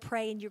then we're going to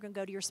pray, and you're going to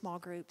go to your small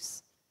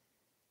groups.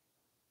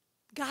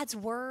 God's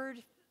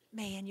Word,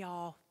 man,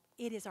 y'all,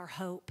 it is our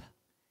hope.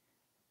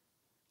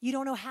 You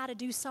don't know how to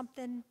do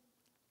something,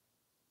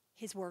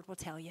 His Word will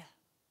tell you.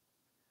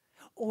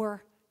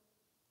 Or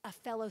a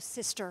fellow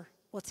sister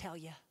will tell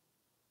you.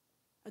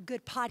 A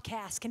good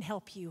podcast can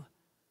help you.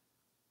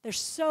 There's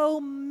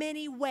so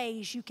many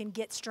ways you can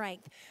get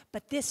strength,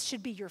 but this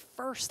should be your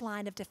first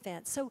line of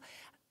defense. So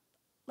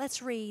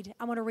let's read.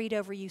 I want to read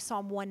over you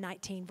Psalm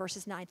 119,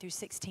 verses 9 through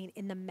 16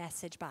 in the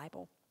Message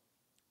Bible.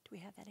 Do we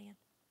have that in?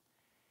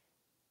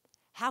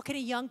 How can a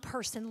young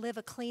person live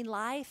a clean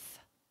life?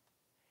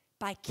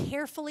 By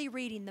carefully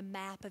reading the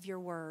map of your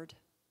word.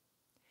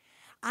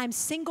 I'm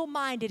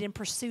single-minded in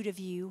pursuit of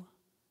you.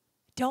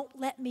 Don't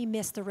let me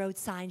miss the road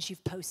signs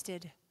you've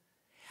posted.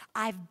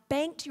 I've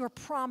banked your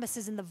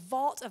promises in the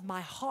vault of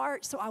my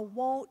heart so I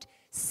won't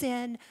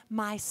send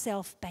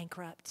myself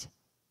bankrupt.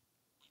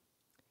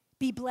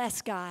 Be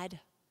blessed, God.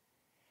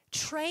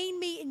 Train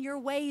me in your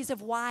ways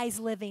of wise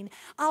living.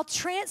 I'll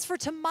transfer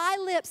to my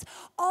lips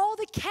all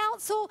the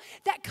counsel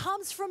that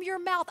comes from your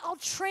mouth. I'll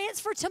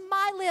transfer to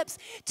my lips,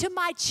 to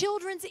my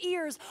children's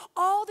ears,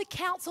 all the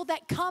counsel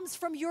that comes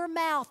from your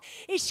mouth.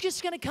 It's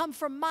just going to come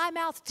from my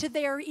mouth to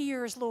their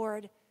ears,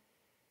 Lord.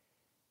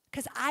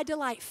 Because I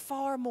delight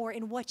far more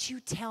in what you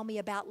tell me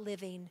about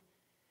living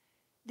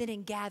than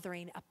in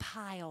gathering a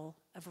pile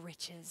of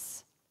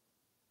riches.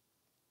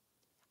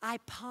 I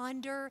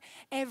ponder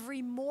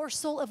every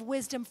morsel of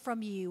wisdom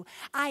from you.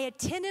 I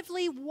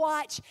attentively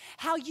watch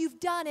how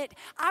you've done it.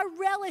 I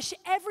relish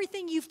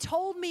everything you've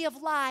told me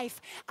of life.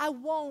 I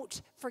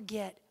won't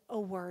forget a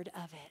word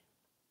of it.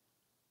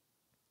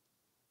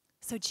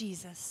 So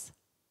Jesus,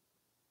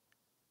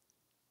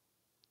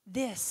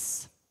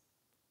 this,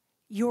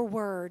 your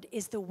word,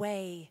 is the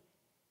way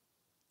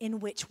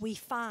in which we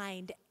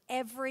find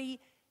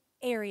every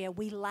area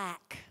we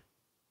lack.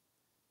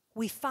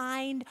 We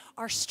find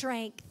our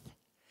strength.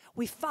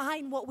 We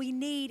find what we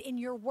need in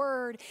your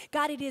word.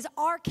 God, it is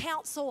our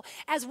counsel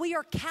as we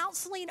are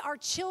counseling our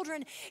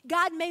children.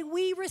 God, may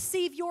we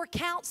receive your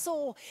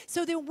counsel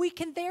so that we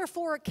can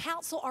therefore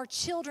counsel our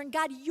children.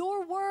 God,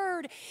 your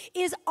word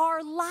is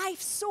our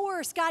life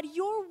source. God,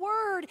 your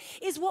word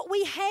is what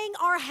we hang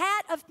our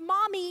hat of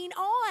mommying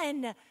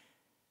on.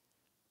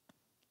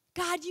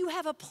 God, you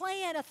have a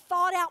plan, a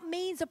thought out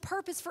means, a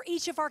purpose for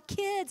each of our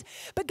kids.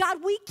 But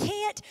God, we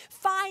can't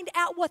find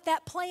out what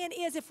that plan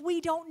is if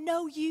we don't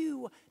know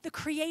you, the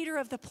creator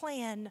of the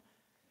plan.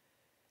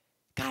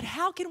 God,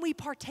 how can we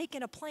partake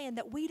in a plan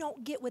that we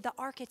don't get with the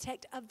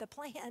architect of the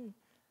plan?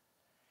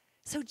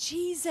 So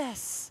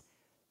Jesus,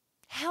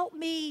 help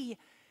me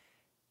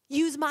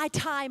use my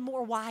time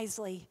more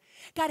wisely.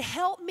 God,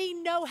 help me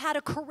know how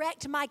to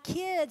correct my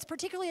kids,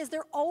 particularly as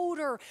they're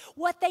older,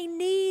 what they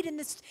need in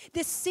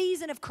this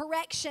season of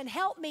correction.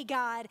 Help me,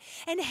 God,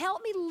 and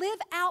help me live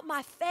out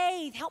my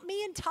faith. Help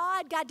me and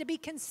Todd, God, to be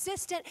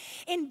consistent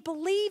in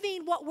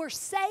believing what we're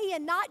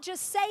saying, not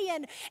just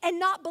saying and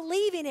not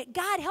believing it.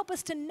 God, help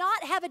us to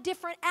not have a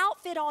different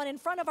outfit on in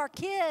front of our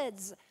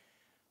kids.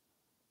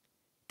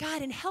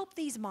 God, and help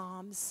these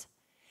moms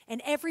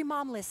and every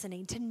mom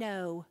listening to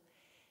know,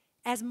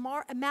 as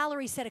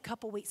Mallory said a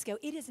couple weeks ago,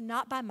 it is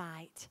not by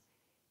might,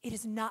 It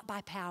is not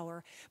by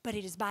power, but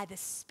it is by the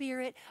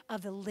Spirit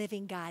of the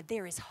living God.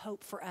 There is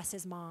hope for us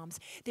as moms.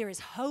 There is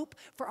hope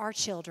for our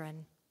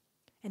children.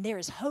 And there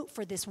is hope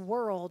for this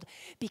world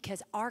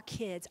because our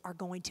kids are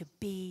going to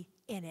be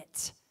in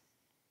it.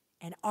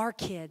 And our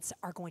kids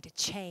are going to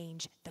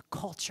change the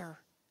culture.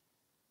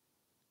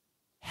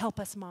 Help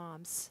us,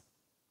 moms.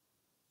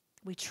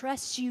 We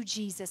trust you,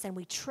 Jesus, and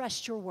we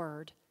trust your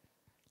word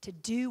to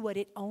do what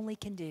it only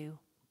can do.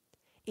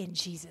 In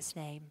Jesus'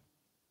 name,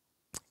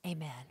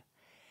 amen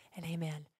and amen.